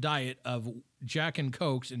fucking diet of Jack and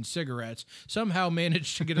Cokes and cigarettes somehow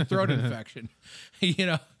managed to get a throat infection.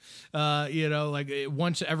 Like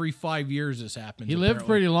once every 5 years this happens. He lived apparently.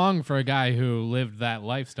 pretty long for a guy who lived that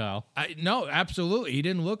lifestyle. No, absolutely. He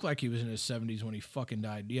didn't look like he was in his 70s when he fucking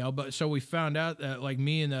died. But so we found out that, like,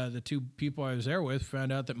 me and the two people I was there with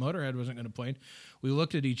found out that Motorhead wasn't going to play. We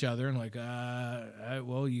looked at each other and like,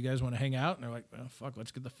 well, you guys want to hang out? And they're like, oh, fuck,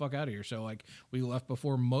 let's get the fuck out of here. So like, we left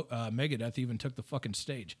before Megadeth even took the fucking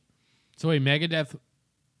stage. So wait, Megadeth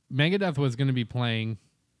was gonna be playing,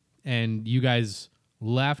 and you guys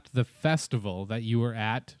left the festival that you were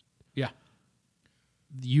at. Yeah.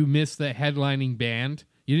 You missed the headlining band.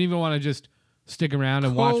 You didn't even want to just stick around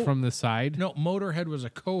and watch from the side. No, Motorhead was a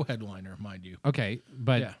co-headliner, mind you. Okay,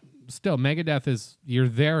 but Yeah. still, Megadeth you're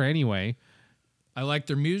there anyway. I like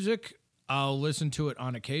their music. I'll listen to it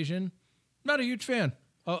on occasion. Not a huge fan.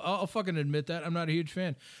 I'll fucking admit that. I'm not a huge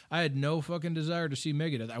fan. I had no fucking desire to see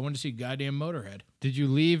Megadeth. I wanted to see goddamn Motorhead. Did you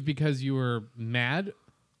leave because you were mad?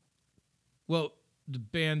 Well, the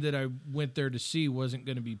band that I went there to see wasn't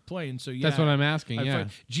going to be playing, so yeah. That's what I'm asking. I Yeah.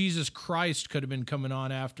 thought Jesus Christ could have been coming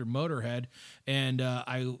on after Motorhead, and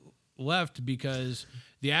I left because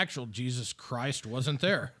the actual Jesus Christ wasn't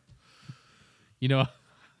there. You know,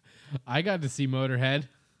 I got to see Motorhead.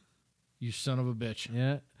 You son of a bitch.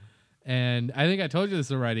 Yeah. And I think I told you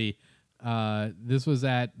this already. This was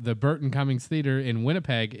at the Burton Cummings Theater in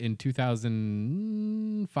Winnipeg in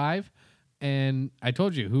 2005. And I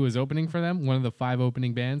told you who was opening for them. One of the 5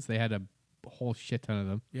 opening bands. They had a whole shit ton of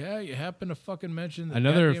them. Yeah, you happen to fucking mention that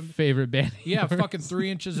Another favorite band. Yeah, fucking 3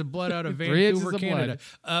 Inches of Blood out of 3 Inches Vancouver, of Canada.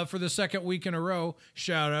 For the second week in a row,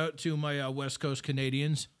 shout out to my West Coast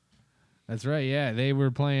Canadians. That's right. Yeah, they were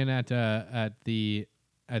playing at the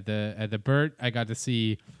Burt. I got to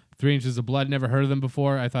see 3 Inches of Blood. Never heard of them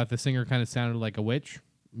before. I thought the singer kind of sounded like a witch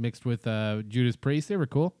mixed with Judas Priest. They were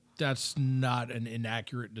cool. That's not an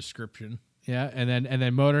inaccurate description. Yeah, and then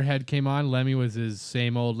Motorhead came on. Lemmy was his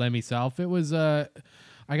same old Lemmy self. It was I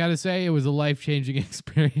gotta say, it was a life-changing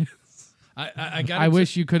experience. I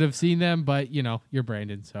wish you could have seen them, but you know, you're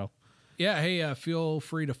Brandon, so. Yeah, hey, feel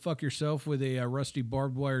free to fuck yourself with a rusty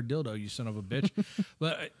barbed wire dildo, you son of a bitch.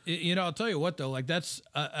 But you know, I'll tell you what though, like that's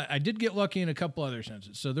I did get lucky in a couple other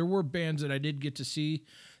senses. So there were bands that I did get to see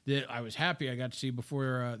that I was happy I got to see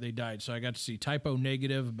before they died. So I got to see Typo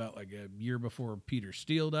Negative about like a year before Peter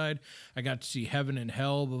Steele died. I got to see Heaven and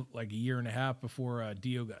Hell like a year and a half before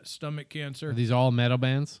Dio got stomach cancer. Are these all metal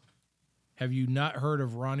bands? Have you not heard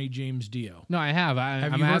of Ronnie James Dio? No, I have.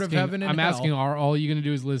 Have you heard of Heaven and I'm Hell? asking, are all you going to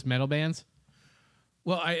do is list metal bands?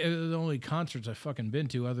 Well, the only concerts I've fucking been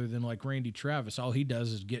to other than like Randy Travis, all he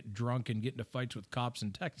does is get drunk and get into fights with cops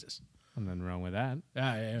in Texas. Nothing wrong with that.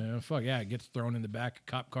 Fuck yeah, gets thrown in the back of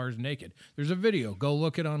cop cars naked. There's a video. Go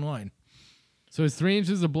look it online. So is 3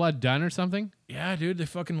 Inches of Blood done or something? Yeah, dude, they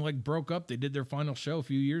fucking like broke up. They did their final show a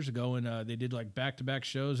few years ago, and they did like back-to-back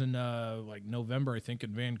shows in like November, I think,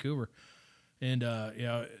 in Vancouver. And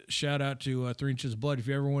yeah, shout out to 3 Inches of Blood. If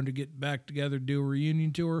you ever wanted to get back together, do a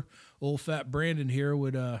reunion tour, old fat Brandon here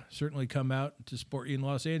would certainly come out to support you in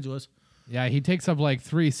Los Angeles. Yeah, he takes up like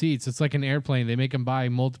 3 seats. It's like an airplane. They make him buy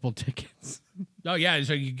multiple tickets. Oh yeah,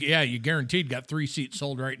 so you guaranteed got 3 seats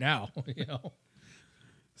sold right now. You know.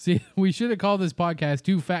 See, we should have called this podcast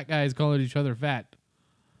 2 fat guys calling each other fat.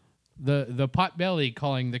 The pot belly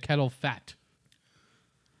calling the kettle fat.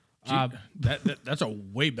 That's a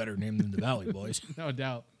way better name than the Valley Boys. No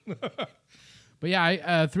doubt. But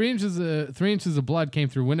yeah, 3 Inches of Blood came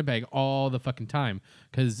through Winnipeg all the fucking time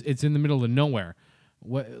because it's in the middle of nowhere.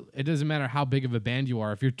 It doesn't matter how big of a band you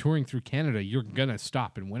are. If you're touring through Canada, you're gonna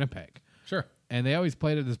stop in Winnipeg. Sure. And they always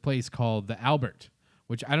played at this place called the Albert,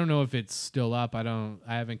 which I don't know if it's still up. I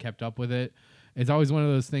haven't kept up with it. It's always one of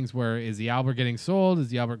those things where is the Albert getting sold? Is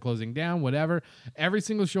the Albert closing down? Whatever. Every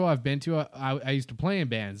single show I've been to, I used to play in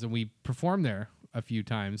bands, and we performed there a few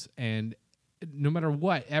times. And no matter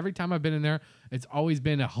what, every time I've been in there, it's always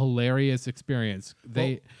been a hilarious experience.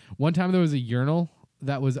 One time there was a urinal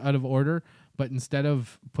that was out of order, but instead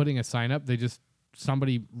of putting a sign up,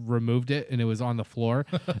 somebody removed it and it was on the floor.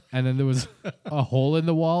 And then there was a hole in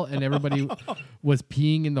the wall, and everybody was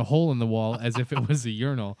peeing in the hole in the wall as if it was a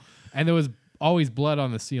urinal. And there was always blood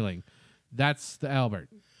on the ceiling. That's the Albert.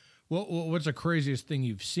 Well, what's the craziest thing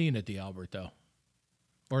you've seen at the Albert, though?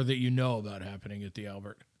 Or that you know about happening at the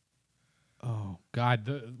Albert? Oh, God.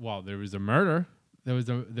 There was a murder. There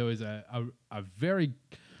was a very,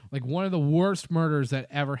 like, one of the worst murders that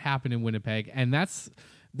ever happened in Winnipeg. And that's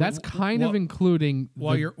kind of including...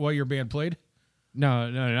 While your band played?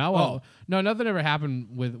 No. Well, no, nothing ever happened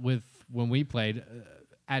with when we played.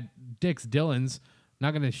 At Dick's Dillon's,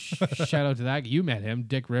 not going to shout out to that. You met him,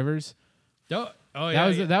 Dick Rivers. Oh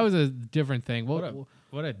yeah. That was a different thing.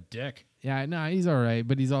 What a dick. Yeah, no, he's all right,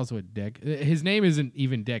 but he's also a dick. His name isn't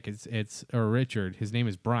even Dick. It's Richard. His name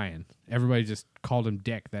is Brian. Everybody just called him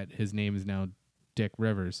Dick. That his name is now Dick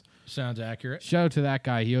Rivers. Sounds accurate. Shout out to that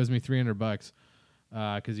guy. He owes me $300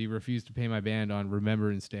 because he refused to pay my band on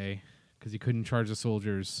Remembrance Day because he couldn't charge the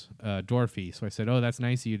soldiers door fee. So I said, "Oh, that's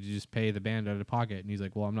nice of you to just pay the band out of pocket." And he's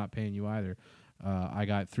like, "Well, I'm not paying you either. I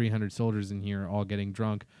got 300 soldiers in here all getting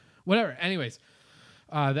drunk." Whatever. Anyways,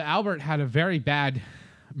 the Albert had a very bad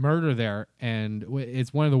murder there, and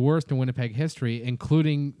it's one of the worst in Winnipeg history,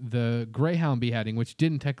 including the Greyhound beheading, which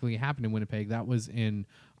didn't technically happen in Winnipeg. That was in,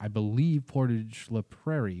 I believe, Portage-la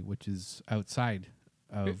Prairie, which is outside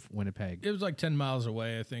of Winnipeg. It was like 10 miles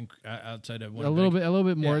away, I think, outside of Winnipeg. A little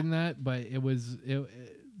bit more than that, but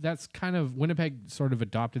that's kind of, Winnipeg sort of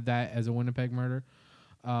adopted that as a Winnipeg murder.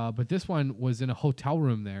 But this one was in a hotel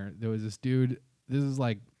room there. There was this dude, this is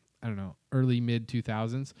like, I don't know, early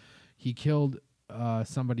mid-2000s. He killed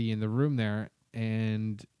somebody in the room there,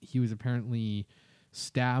 and he was apparently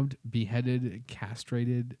stabbed, beheaded,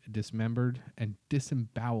 castrated, dismembered, and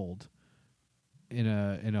disemboweled in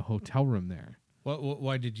a hotel room there.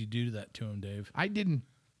 Why did you do that to him, Dave? I didn't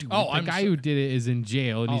do it. The guy who did it is in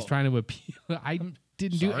jail, and he's trying to appeal. I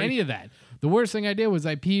didn't do any of that. The worst thing I did was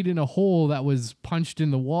I peed in a hole that was punched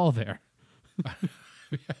in the wall there.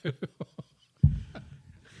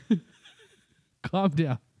 Calm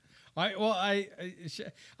down.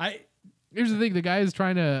 Here's the thing: the guy is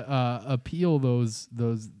trying to appeal those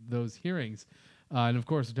hearings, and of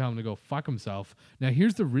course, tell him to go fuck himself. Now,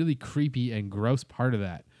 here's the really creepy and gross part of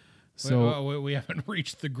that. So we haven't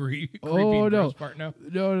reached the creepy oh and no, gross part now.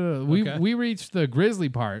 no. Okay. We reached the grisly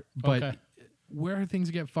part, but Okay. where things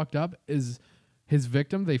get fucked up is his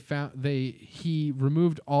victim. He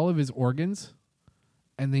removed all of his organs,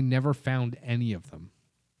 and they never found any of them.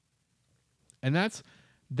 And that's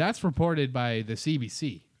reported by the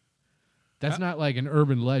CBC. That's not like an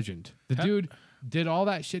urban legend. The dude did all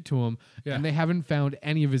that shit to him, Yeah. and they haven't found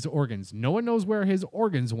any of his organs. No one knows where his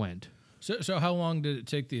organs went. So how long did it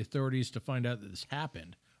take the authorities to find out that this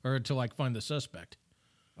happened, or to like find the suspect?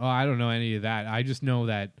 Oh, I don't know any of that. I just know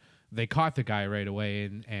that they caught the guy right away,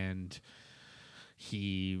 and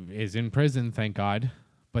he is in prison, thank God.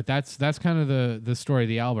 But that's kind of the story of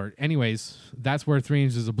the Albert. Anyways, that's where 3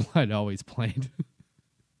 Inches of Blood always played.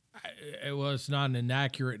 Well, it's not an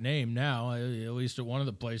inaccurate name now, at least at one of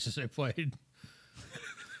the places they played.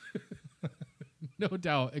 No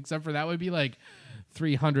doubt, except for that would be like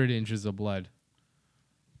 300 Inches of Blood.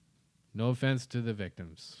 No offense to the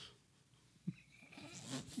victims.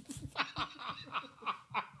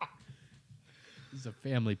 This is a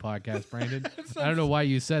family podcast, Brandon. I don't know why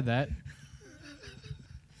you said that.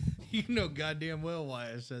 You know goddamn well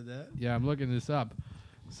why I said that. Yeah, I'm looking this up.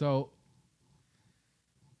 So,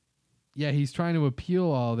 yeah, he's trying to appeal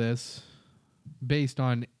all this based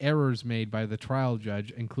on errors made by the trial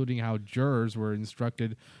judge, including how jurors were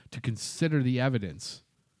instructed to consider the evidence.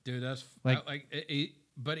 Dude, that's Like-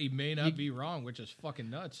 but he may not be wrong, which is fucking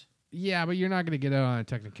nuts. Yeah, but you're not going to get out on a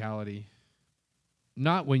technicality.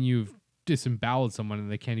 Not when you've disemboweled someone and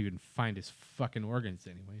they can't even find his fucking organs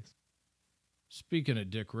anyways. Speaking of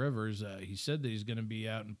Dick Rivers, he said that he's going to be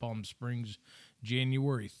out in Palm Springs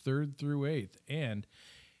January 3rd through 8th. And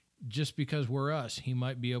just because we're us, he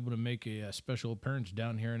might be able to make a special appearance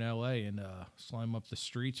down here in L.A. and slime up the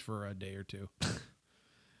streets for a day or two.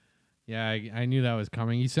 Yeah, I knew that was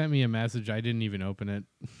coming. He sent me a message. I didn't even open it.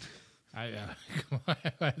 I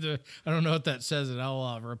don't know what that says, and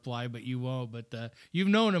I'll reply, but you won't. But you've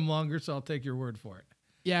known him longer, so I'll take your word for it.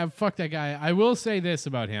 Yeah, fuck that guy. I will say this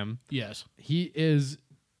about him. Yes. He is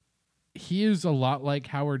a lot like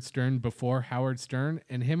Howard Stern before Howard Stern,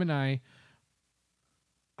 and him and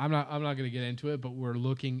I'm not going to get into it, but we're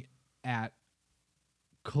looking at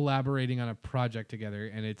collaborating on a project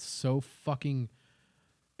together, and it's such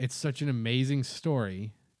an amazing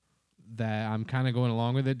story that I'm kind of going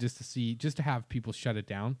along with it just to have people shut it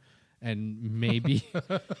down, and maybe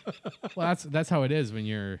well, that's how it is when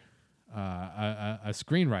you're a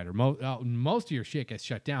screenwriter. Most of your shit gets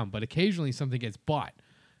shut down, but occasionally something gets bought.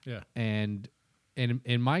 Yeah. And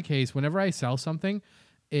in my case, whenever I sell something,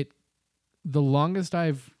 the longest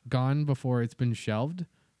I've gone before it's been shelved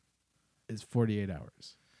is 48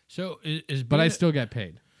 hours. So But I still get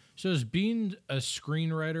paid. So is being a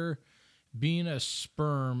screenwriter, being a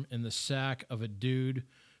sperm in the sack of a dude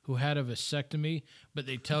who had a vasectomy, but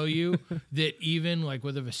they tell you that even like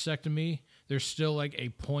with a vasectomy, there's still like a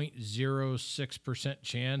 0.06%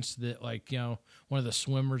 chance that like, one of the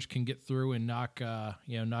swimmers can get through and knock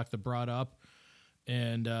the broad up.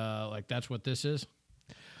 And like, that's what this is.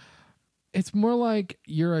 It's more like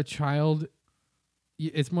you're a child.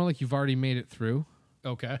 It's more like you've already made it through.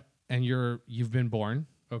 Okay. And you've been born.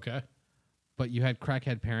 Okay. But you had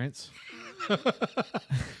crackhead parents.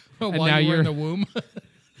 While now you were you're in the womb.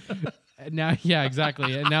 And now, yeah,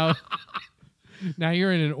 exactly. And now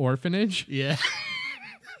you're in an orphanage. Yeah.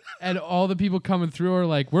 And all the people coming through are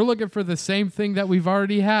like, we're looking for the same thing that we've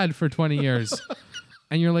already had for 20 years.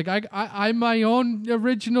 And you're like, I'm my own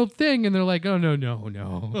original thing. And they're like, oh,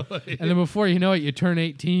 no. And then before you know it, you turn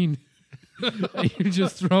 18. And you're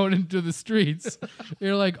just thrown into the streets.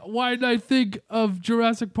 You're like, why did I think of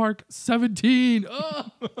Jurassic Park 17? Oh.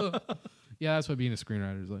 Yeah, that's what being a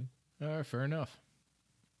screenwriter is like. All right, fair enough.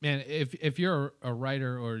 Man, if you're a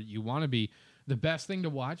writer or you want to be, the best thing to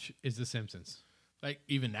watch is The Simpsons. Like,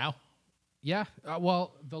 even now? Yeah.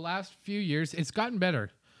 Well, the last few years, it's gotten better.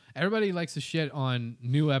 Everybody likes to shit on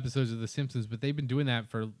new episodes of The Simpsons, but they've been doing that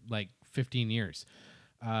for like 15 years.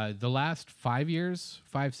 The last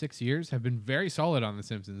 6 years have been very solid on The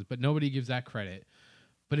Simpsons, but nobody gives that credit.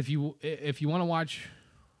 But if you want to watch,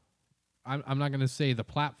 I'm not going to say the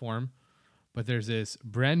platform, but there's this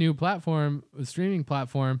brand new platform, a streaming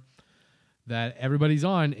platform that everybody's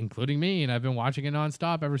on, including me, and I've been watching it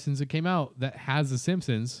nonstop ever since it came out, that has The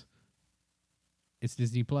Simpsons. It's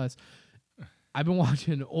Disney Plus. I've been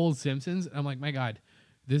watching old Simpsons, and I'm like, my God,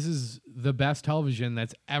 this is the best television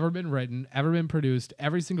that's ever been written, ever been produced.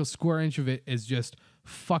 Every single square inch of it is just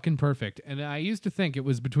fucking perfect. And I used to think it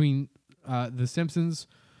was between The Simpsons,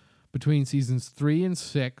 between seasons 3 and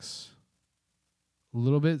 6, a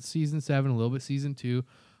little bit season 7, a little bit season 2,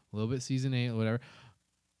 a little bit season 8, whatever.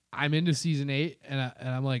 I'm into season 8, and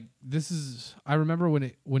I'm like, this is. I remember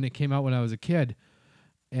when it came out when I was a kid,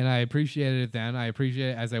 and I appreciated it then. I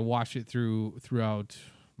appreciate it as I watched it throughout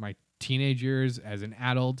my teenage years as an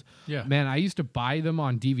adult. Yeah. Man, I used to buy them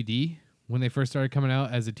on DVD when they first started coming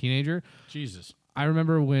out as a teenager. Jesus. I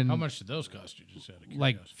remember when How much did those cost you? Just out of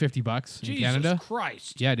like curiosity? $50 in Jesus Canada.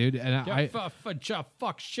 Christ. Yeah, dude. And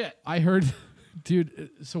Fuck shit. I heard, dude.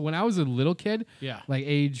 So when I was a little kid, Yeah. like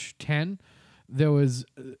age 10, there was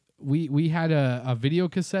we had a video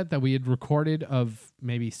cassette that we had recorded of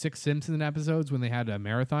maybe 6 Simpsons episodes when they had a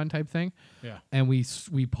marathon type thing. Yeah. And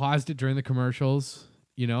we paused it during the commercials,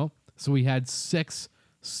 you know? So we had 6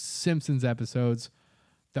 Simpsons episodes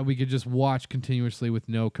that we could just watch continuously with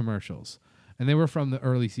no commercials. And they were from the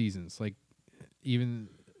early seasons. Like, even,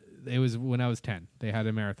 it was when I was 10. They had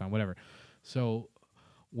a marathon, whatever. So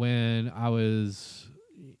when I was,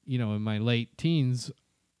 you know, in my late teens,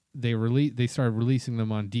 they started releasing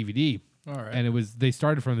them on DVD. All right. And they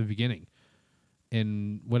started from the beginning.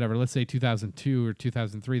 In whatever, let's say 2002 or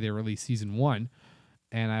 2003, they released season 1.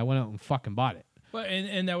 And I went out and fucking bought it. Well,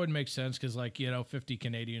 and that would make sense because, like, you know, 50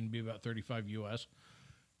 Canadian would be about 35 US,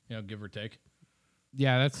 you know, give or take.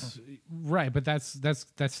 Yeah, that's right, but that's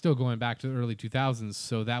still going back to the early 2000s,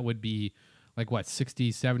 so that would be like what,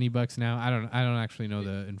 $60-$70 now. I don't actually know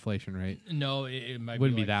the inflation rate. No, it might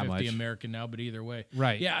Wouldn't be be like that 50 much. American now, but either way.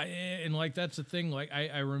 Right. Yeah, and like that's the thing. Like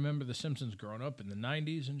I remember The Simpsons growing up in the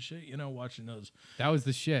 90s and shit, you know, watching those. That was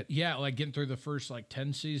the shit. Yeah, like getting through the first like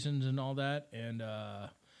 10 seasons and all that, and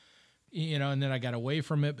you know, and then I got away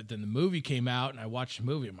from it, but then the movie came out and I watched the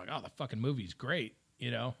movie. I'm like, oh, the fucking movie's great,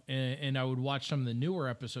 you know, and I would watch some of the newer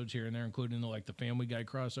episodes here and there, including the Family Guy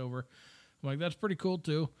crossover. I'm like, that's pretty cool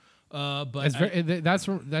too. But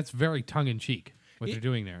That's very tongue in cheek what they're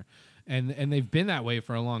doing there, and they've been that way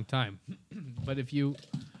for a long time. But if you're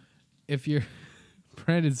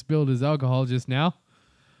Brandon spilled his alcohol just now,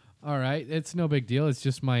 all right, it's no big deal. It's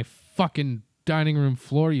just my fucking dining room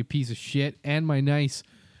floor, you piece of shit, and my nice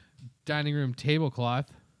dining room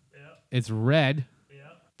tablecloth. Yeah. It's red. Yeah.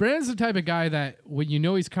 Brandon's the type of guy that when you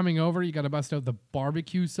know he's coming over, you got to bust out the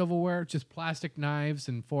barbecue silverware, just plastic knives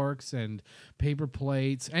and forks and paper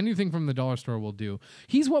plates. Anything from the dollar store will do.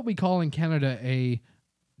 He's what we call in Canada a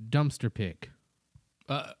dumpster pig.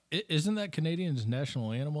 isn't that Canadian's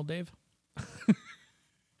national animal, Dave?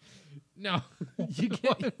 No, you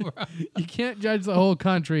can't judge the whole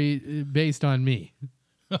country based on me.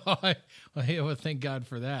 Well, thank God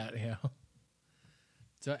for that. Yeah.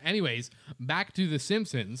 So, anyways, back to The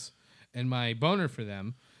Simpsons and my boner for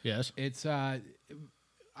them. Yes. It's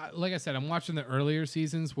like I said, I'm watching the earlier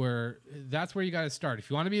seasons where that's where you got to start. If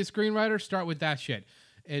you want to be a screenwriter, start with that shit.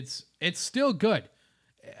 It's still good.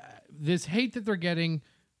 This hate that they're getting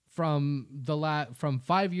from from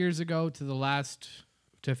 5 years ago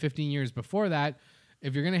to 15 years before that.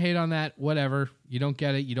 If you're gonna hate on that, whatever. You don't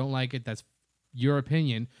get it. You don't like it. That's your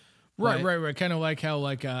opinion. Right. Kind of like how,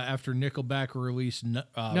 after Nickelback released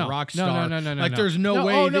Rockstar. No. Like, there's no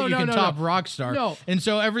way that you can top Rockstar. No. And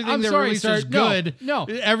so everything I'm they sorry, release sir. is good. No.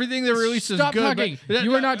 Everything they release is Stop good. talking.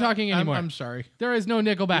 You are not talking anymore. I'm sorry. There is no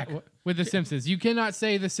Nickelback with The Simpsons. You cannot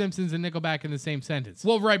say The Simpsons and Nickelback in the same sentence.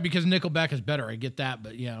 Well, right, because Nickelback is better. I get that,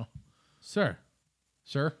 but, you know. Sir,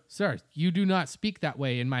 you do not speak that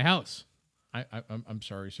way in my house. I'm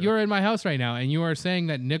sorry, sir. You're in my house right now, and you are saying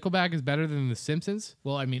that Nickelback is better than The Simpsons?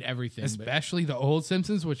 Well, I mean, everything. Especially the old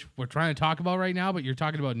Simpsons, which we're trying to talk about right now, but you're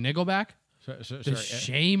talking about Nickelback? The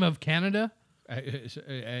shame of Canada?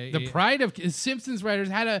 The pride of Simpsons writers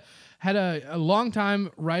had a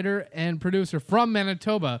longtime writer and producer from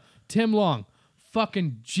Manitoba, Tim Long.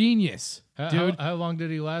 Fucking genius, dude. How long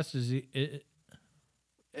did he last?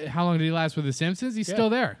 How long did he last with The Simpsons? He's still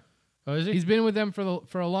there. Oh, is he? He's been with them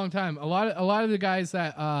for a long time. A lot of the guys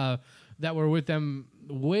that were with them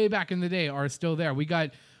way back in the day are still there. We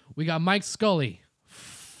got Mike Scully,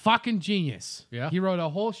 fucking genius. Yeah, he wrote a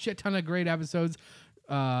whole shit ton of great episodes.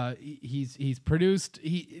 He's produced.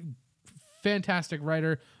 Fantastic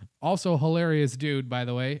writer, also hilarious dude, by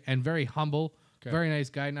the way, and very humble. Okay. Very nice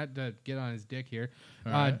guy. Not to get on his dick here.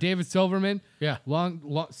 Right. David Silverman. Yeah.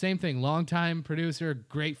 Same thing. Long-time producer.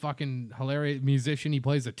 Great fucking hilarious musician. He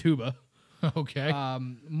plays the tuba. Okay.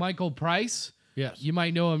 Michael Price. Yes. You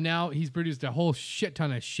might know him now. He's produced a whole shit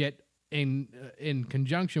ton of shit in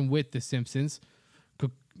conjunction with The Simpsons.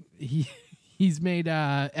 He's made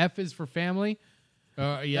F is for Family.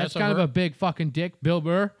 Yes, That's kind of a big fucking dick. Bill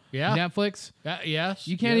Burr. Yeah. Netflix. Yes.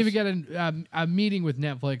 You can't yes. even get a meeting with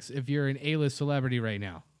Netflix if you're an A-list celebrity right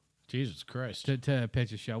now Jesus Christ. to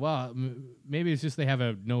pitch a show. Well, maybe it's just they have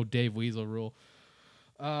a no Dave Weasel rule.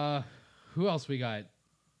 Who else we got?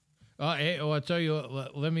 Hey, I'll tell you.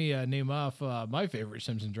 Let me name off my favorite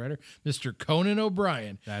Simpsons writer, Mr. Conan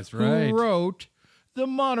O'Brien. That's right. Who wrote the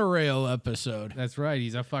monorail episode? That's right.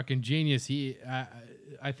 He's a fucking genius.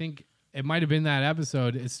 I think it might have been that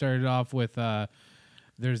episode. It started off with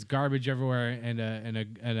there's garbage everywhere, and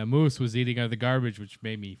a moose was eating out of the garbage, which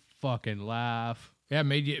made me fucking laugh. Yeah,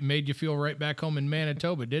 made you feel right back home in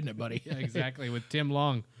Manitoba, didn't it, buddy? Yeah, exactly, with Tim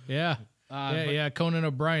Long. Yeah. Conan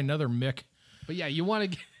O'Brien, another Mick. But yeah, you want to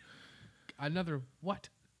get another what?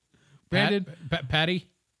 Brandon, Brandon, Patty.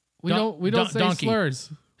 we don't say donkey. slurs.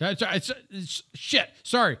 It's shit.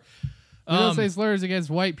 Sorry. We don't say slurs against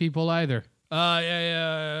white people either.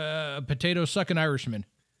 Potato sucking Irishman.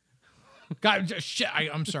 God, shit.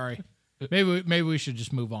 I'm sorry. Maybe we should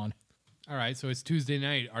just move on. All right, so it's Tuesday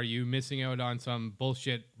night. Are you missing out on some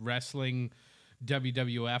bullshit wrestling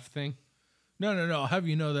WWF thing? No. I'll have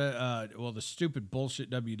you know that, the stupid bullshit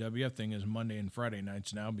WWF thing is Monday and Friday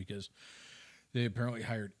nights now because they apparently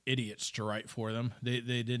hired idiots to write for them. They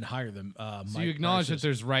didn't hire them. So you acknowledge that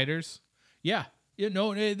there's writers? Yeah.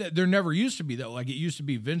 There never used to be, though. Like, it used to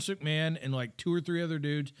be Vince McMahon and, like, 2 or 3 other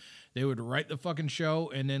dudes. They would write the fucking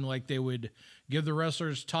show, and then, like, they would give the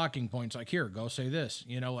wrestlers talking points. Like, here, go say this.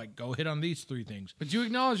 Go hit on these 3 things. But you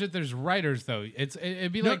acknowledge that there's writers, though.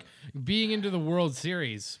 It'd be like being into the World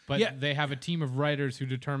Series, but they have a team of writers who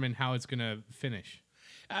determine how it's going to finish.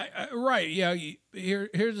 Right, yeah.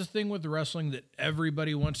 Here's the thing with the wrestling that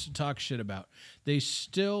everybody wants to talk shit about. They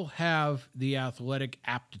still have the athletic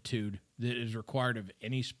aptitude that is required of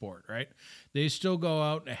any sport, right? They still go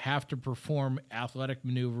out and have to perform athletic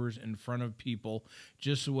maneuvers in front of people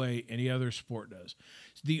just the way any other sport does.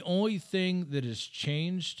 The only thing that has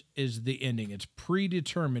changed is the ending. It's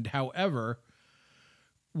predetermined. However,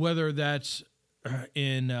 whether that's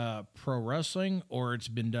in pro wrestling or it's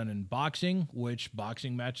been done in boxing, which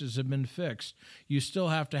boxing matches have been fixed, you still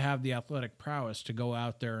have to have the athletic prowess to go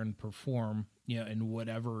out there and perform, in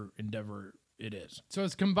whatever endeavor it is. So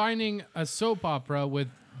it's combining a soap opera with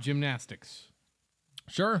gymnastics.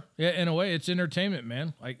 Sure. Yeah, in a way, it's entertainment,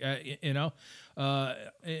 man. Like, and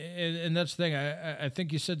that's the thing. I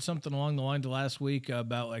think you said something along the lines of last week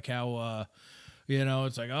about like how,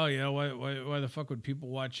 it's like, oh, why the fuck would people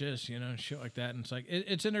watch this, shit like that. And it's like,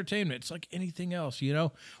 it's entertainment. It's like anything else,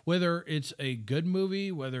 whether it's a good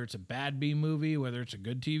movie, whether it's a bad B movie, whether it's a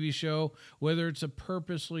good TV show, whether it's a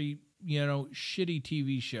purposely, shitty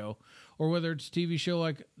TV show, or whether it's a TV show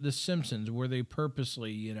like The Simpsons, where they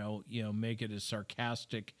purposely, make it as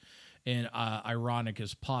sarcastic and ironic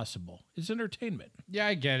as possible. It's entertainment. Yeah,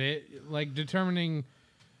 I get it. Like determining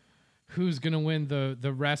who's going to win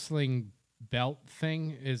the wrestling belt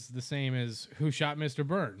thing is the same as who shot Mr.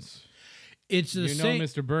 Burns. It's the same.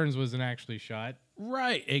 Mr. Burns wasn't actually shot.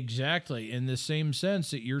 Right, exactly. In the same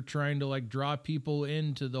sense that you're trying to like draw people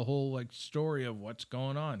into the whole like story of what's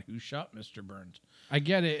going on, who shot Mr. Burns. I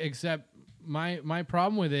get it, except my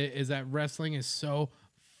problem with it is that wrestling is so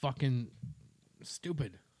fucking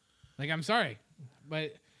stupid. Like, I'm sorry,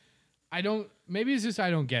 but I don't. Maybe it's just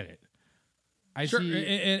I don't get it. I see,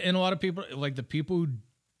 and a lot of people, like the people who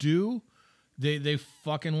do, they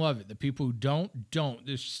fucking love it. The people who don't.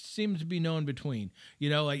 There seems to be no in between.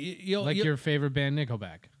 Your favorite band,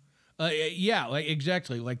 Nickelback. Yeah, like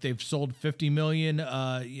exactly. Like they've sold 50 million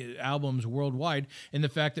albums worldwide, and the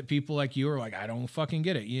fact that people like you are like, I don't fucking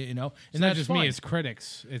get it, and It's that's not just fine. me; it's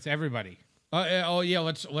critics. It's everybody.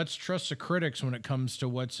 Let's trust the critics when it comes to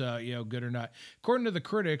what's good or not. According to the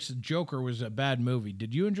critics, Joker was a bad movie.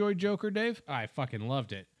 Did you enjoy Joker, Dave? I fucking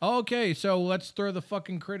loved it. Okay, so let's throw the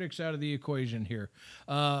fucking critics out of the equation here.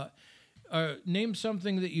 Name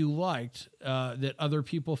something that you liked that other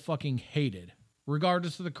people fucking hated,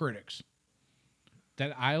 regardless of the critics.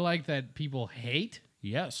 That I like that people hate?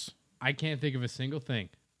 Yes. I can't think of a single thing.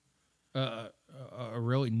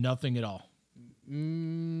 Really nothing at all.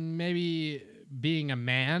 Maybe being a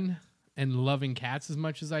man and loving cats as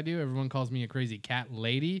much as I do. Everyone calls me a crazy cat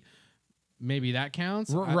lady. Maybe that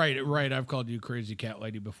counts. Right. I've called you crazy cat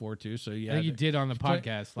lady before too. So yeah, I think you did on the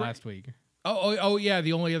podcast last week. Oh yeah,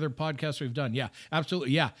 the only other podcast we've done. Yeah,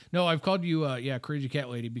 absolutely. Yeah, no, I've called you crazy cat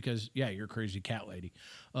lady because you're crazy cat lady.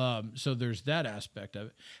 So there's that aspect of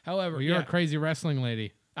it. However, well, you're a crazy wrestling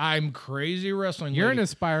lady. I'm crazy wrestling. You're lady. an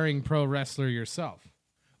aspiring pro wrestler yourself.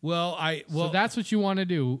 So that's what you want to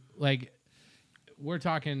do. Like, we're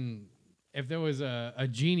talking, if there was a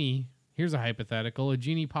genie, here's a hypothetical, a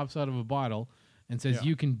genie pops out of a bottle and says Yeah.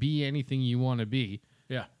 you can be anything you want to be,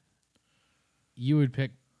 Yeah. you would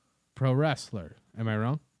pick pro wrestler. Am I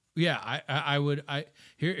wrong? Yeah, I would.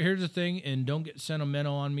 Here's the thing, and don't get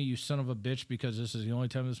sentimental on me, you son of a bitch, because this is the only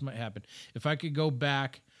time this might happen. If I could go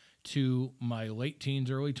back to my late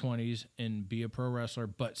teens, early 20s, and be a pro wrestler,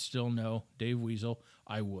 but still know Dave Weasel,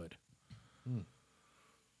 I would.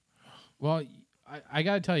 Well, I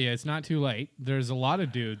got to tell you, it's not too late. There's a lot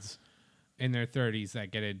of dudes in their 30s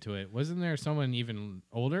that get into it. Wasn't there someone even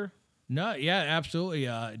older? No, yeah, absolutely.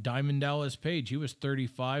 Diamond Dallas Page, he was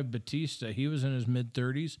 35. Batista, he was in his mid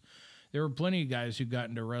 30s. There were plenty of guys who got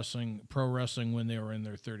into wrestling, pro wrestling, when they were in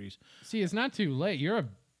their 30s. See, it's not too late.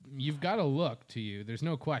 You've got a look to you. There's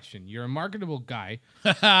no question. You're a marketable guy.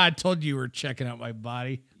 I told you were checking out my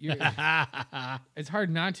body. It's hard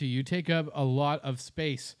not to. You take up a lot of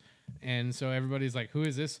space, and so everybody's like, "Who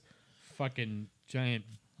is this fucking giant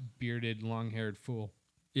bearded, long-haired fool?"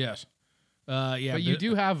 Yes. Yeah, But you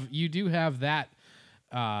do have that.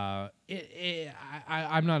 I'm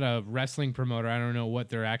not a wrestling promoter. I don't know what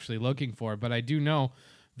they're actually looking for, but I do know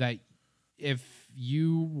that if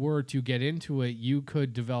you were to get into it, you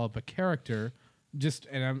could develop a character.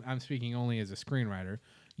 And I'm speaking only as a screenwriter.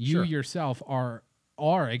 You Sure. yourself are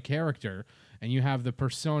a character, and you have the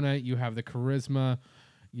persona, you have the charisma.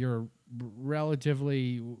 You're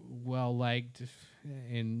relatively well liked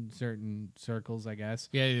in certain circles, I guess.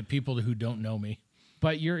 Yeah, the people who don't know me.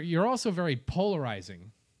 But you're also very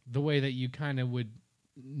polarizing, the way that you kind of would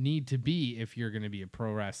need to be if you're going to be a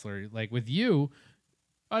pro wrestler. Like with you,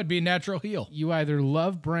 I'd be a natural heel. you either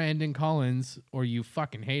love Brandon Collins or you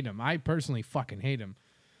fucking hate him. I personally fucking hate him.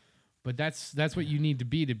 But that's what you need to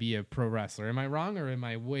be a pro wrestler. Am I wrong, or am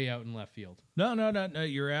I way out in left field? No,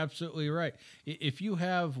 you're absolutely right. If you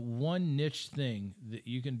have one niche thing that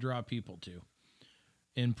you can draw people to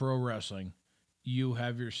in pro wrestling, you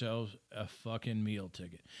have yourselves a fucking meal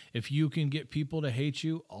ticket. If you can get people to hate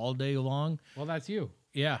you all day long, Well, that's you.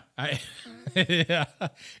 yeah, yeah,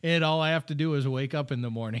 and all I have to do is wake up in the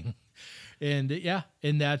morning, and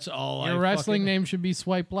and that's all. Your wrestling name should be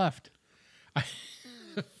Swipe Left.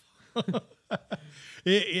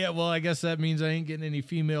 Yeah, well, I guess that means I ain't getting any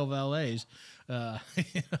female valets.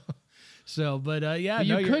 So, but yeah, But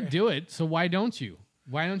no, you you're- could do it, so why don't you?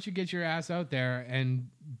 Why don't you get your ass out there and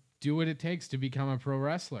do what it takes to become a pro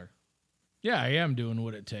wrestler? Yeah, I am doing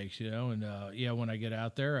what it takes, and yeah, when I get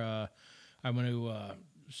out there, I'm going to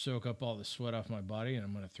soak up all the sweat off my body, and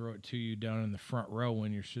I'm going to throw it to you down in the front row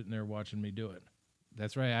when you're sitting there watching me do it.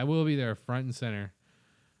 That's right. I will be there front and center.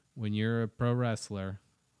 When you're a pro wrestler,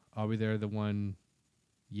 I'll be there, the one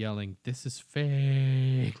yelling, "This is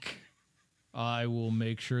fake." I will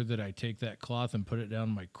make sure that I take that cloth and put it down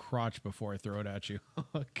my crotch before I throw it at you.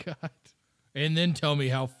 Oh, God. And then tell me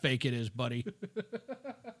how fake it is, buddy.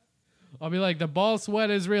 I'll be like, the ball sweat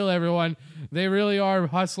is real, everyone. They really are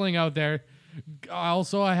hustling out there.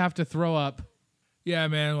 Also, I have to throw up. Yeah,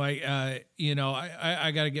 man, like, I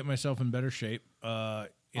got to get myself in better shape.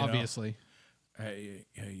 Obviously. Hey,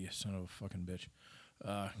 you son of a fucking bitch.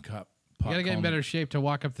 Cop. You got to get in better shape to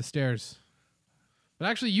walk up the stairs. But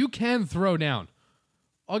actually, you can throw down.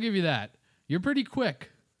 I'll give you that. You're pretty quick.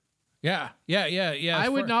 Yeah. I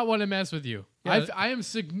would not want to mess with you. Yeah. I am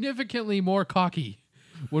significantly more cocky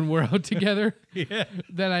when we're out together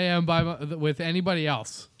than I am with anybody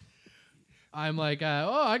else. I'm like,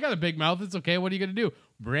 I got a big mouth. It's okay. What are you going to do?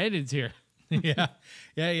 Brandon's here. yeah.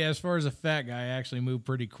 As far as a fat guy, I actually move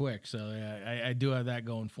pretty quick. So yeah, I do have that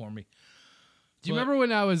going for me. Do you remember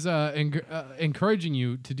when I was encouraging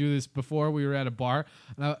you to do this before we were at a bar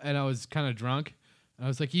and I was kind of drunk? I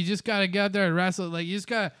was like, you just got to get out there and wrestle. Like, you just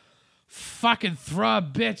got to fucking throw a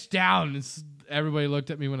bitch down. Everybody looked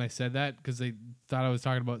at me when I said that because they thought I was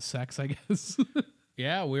talking about sex, I guess.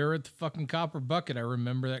 Yeah, we were at the fucking Copper Bucket. I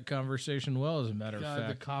remember that conversation well, as a matter of God, the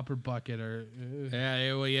fact. Copper Bucket.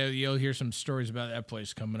 Yeah, well, yeah, you'll hear some stories about that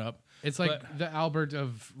place coming up. It's like the Albert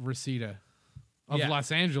of Reseda, of Yeah.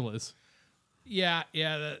 Los Angeles. Yeah,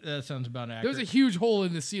 that sounds about accurate. There's a huge hole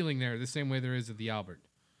in the ceiling there, the same way there is at the Albert.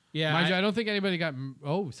 yeah, Mind you, I don't think anybody got.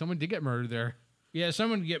 Someone did get murdered there. yeah,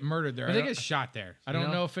 someone get murdered there. But they get shot there. I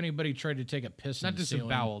don't know if anybody tried to take a piss. Not in the ceiling.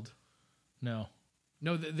 disemboweled. No.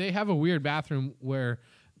 No, they have a weird bathroom where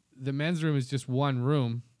the men's room is just one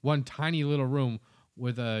room, one tiny little room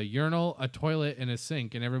with a urinal, a toilet, and a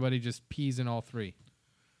sink, and everybody just pees in all three.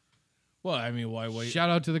 Well, I mean, why wait? Shout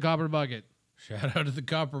out to the Copper Bucket. Shout out to the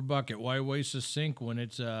Copper Bucket. Why waste a sink when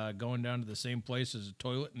it's going down to the same place as a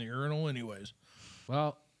toilet and the urinal anyways?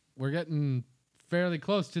 Well, we're getting fairly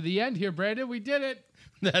close to the end here, Brandon. We did it.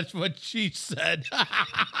 That's what she said.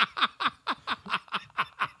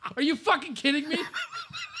 Are you fucking kidding me?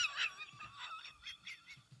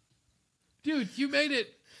 Dude, you made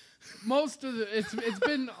it most of the... It's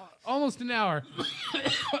been almost an hour.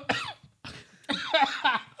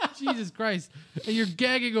 Jesus Christ. And you're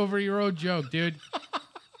gagging over your own joke, dude.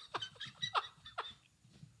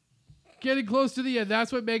 Getting close to the end.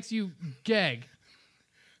 That's what makes you gag.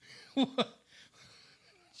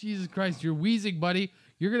 Jesus Christ, you're wheezing, buddy.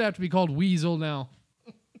 You're going to have to be called Weasel now.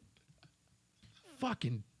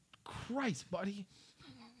 Fucking Christ, buddy.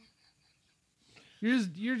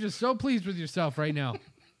 You're just so pleased with yourself right now.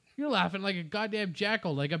 You're laughing like a goddamn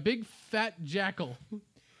jackal, like a big fat jackal.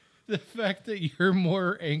 The fact that you're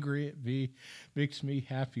more angry at me makes me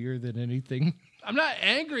happier than anything. I'm not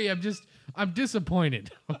angry. I'm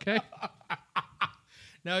disappointed. Okay.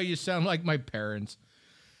 Now you sound like my parents.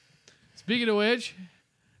 Speaking of which,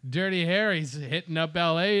 Dirty Harry's hitting up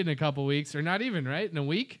LA in a couple weeks, or not even, right? In a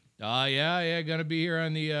week. Yeah. Gonna be here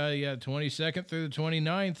on the 22nd through the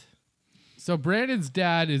 29th. So Brandon's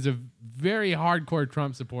dad is a very hardcore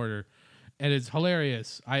Trump supporter, and it's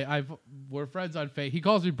hilarious. We're friends on Facebook. He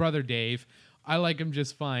calls me Brother Dave. I like him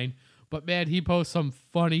just fine, but man, he posts some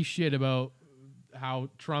funny shit about how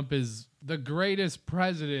Trump is the greatest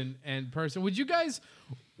president and person. Would you guys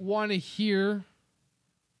want to hear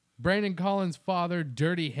Brandon Collins' father,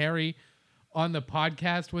 Dirty Harry, on the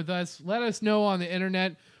podcast with us? Let us know on the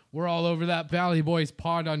internet. We're all over that Valley Boys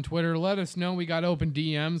pod on Twitter. Let us know. We got open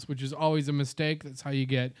DMs, which is always a mistake. That's how you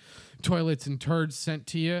get toilets and turds sent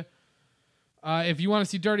to you. If you want to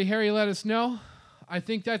see Dirty Harry, let us know. I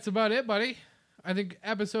think that's about it, buddy. I think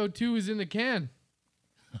episode 2 is in the can.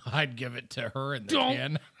 I'd give it to her in the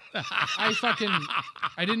can.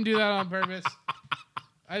 I didn't do that on purpose.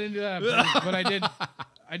 But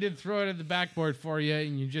I did throw it at the backboard for you,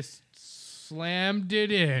 and you just slammed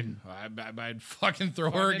it in. I'd fucking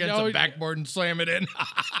throw her against the backboard and slam it in.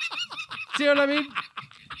 See what I mean?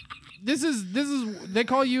 This is they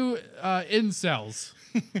call you incels.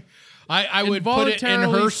 I would put it in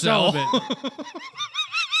her cell.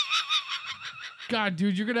 God,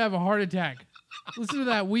 dude, you're gonna have a heart attack. Listen to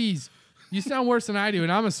that wheeze. You sound worse than I do,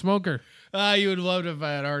 and I'm a smoker. You would love it if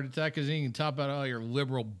I had a heart attack, because then you can top out all your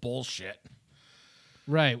liberal bullshit.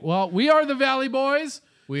 Right. Well, we are the Valley Boys.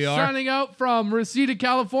 We are. Signing out from Reseda,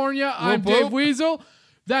 California. I'm Whoop, Dave whoop. Weasel.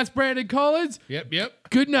 That's Brandon Collins. Yep.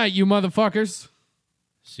 Good night, you motherfuckers.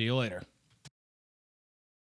 See you later.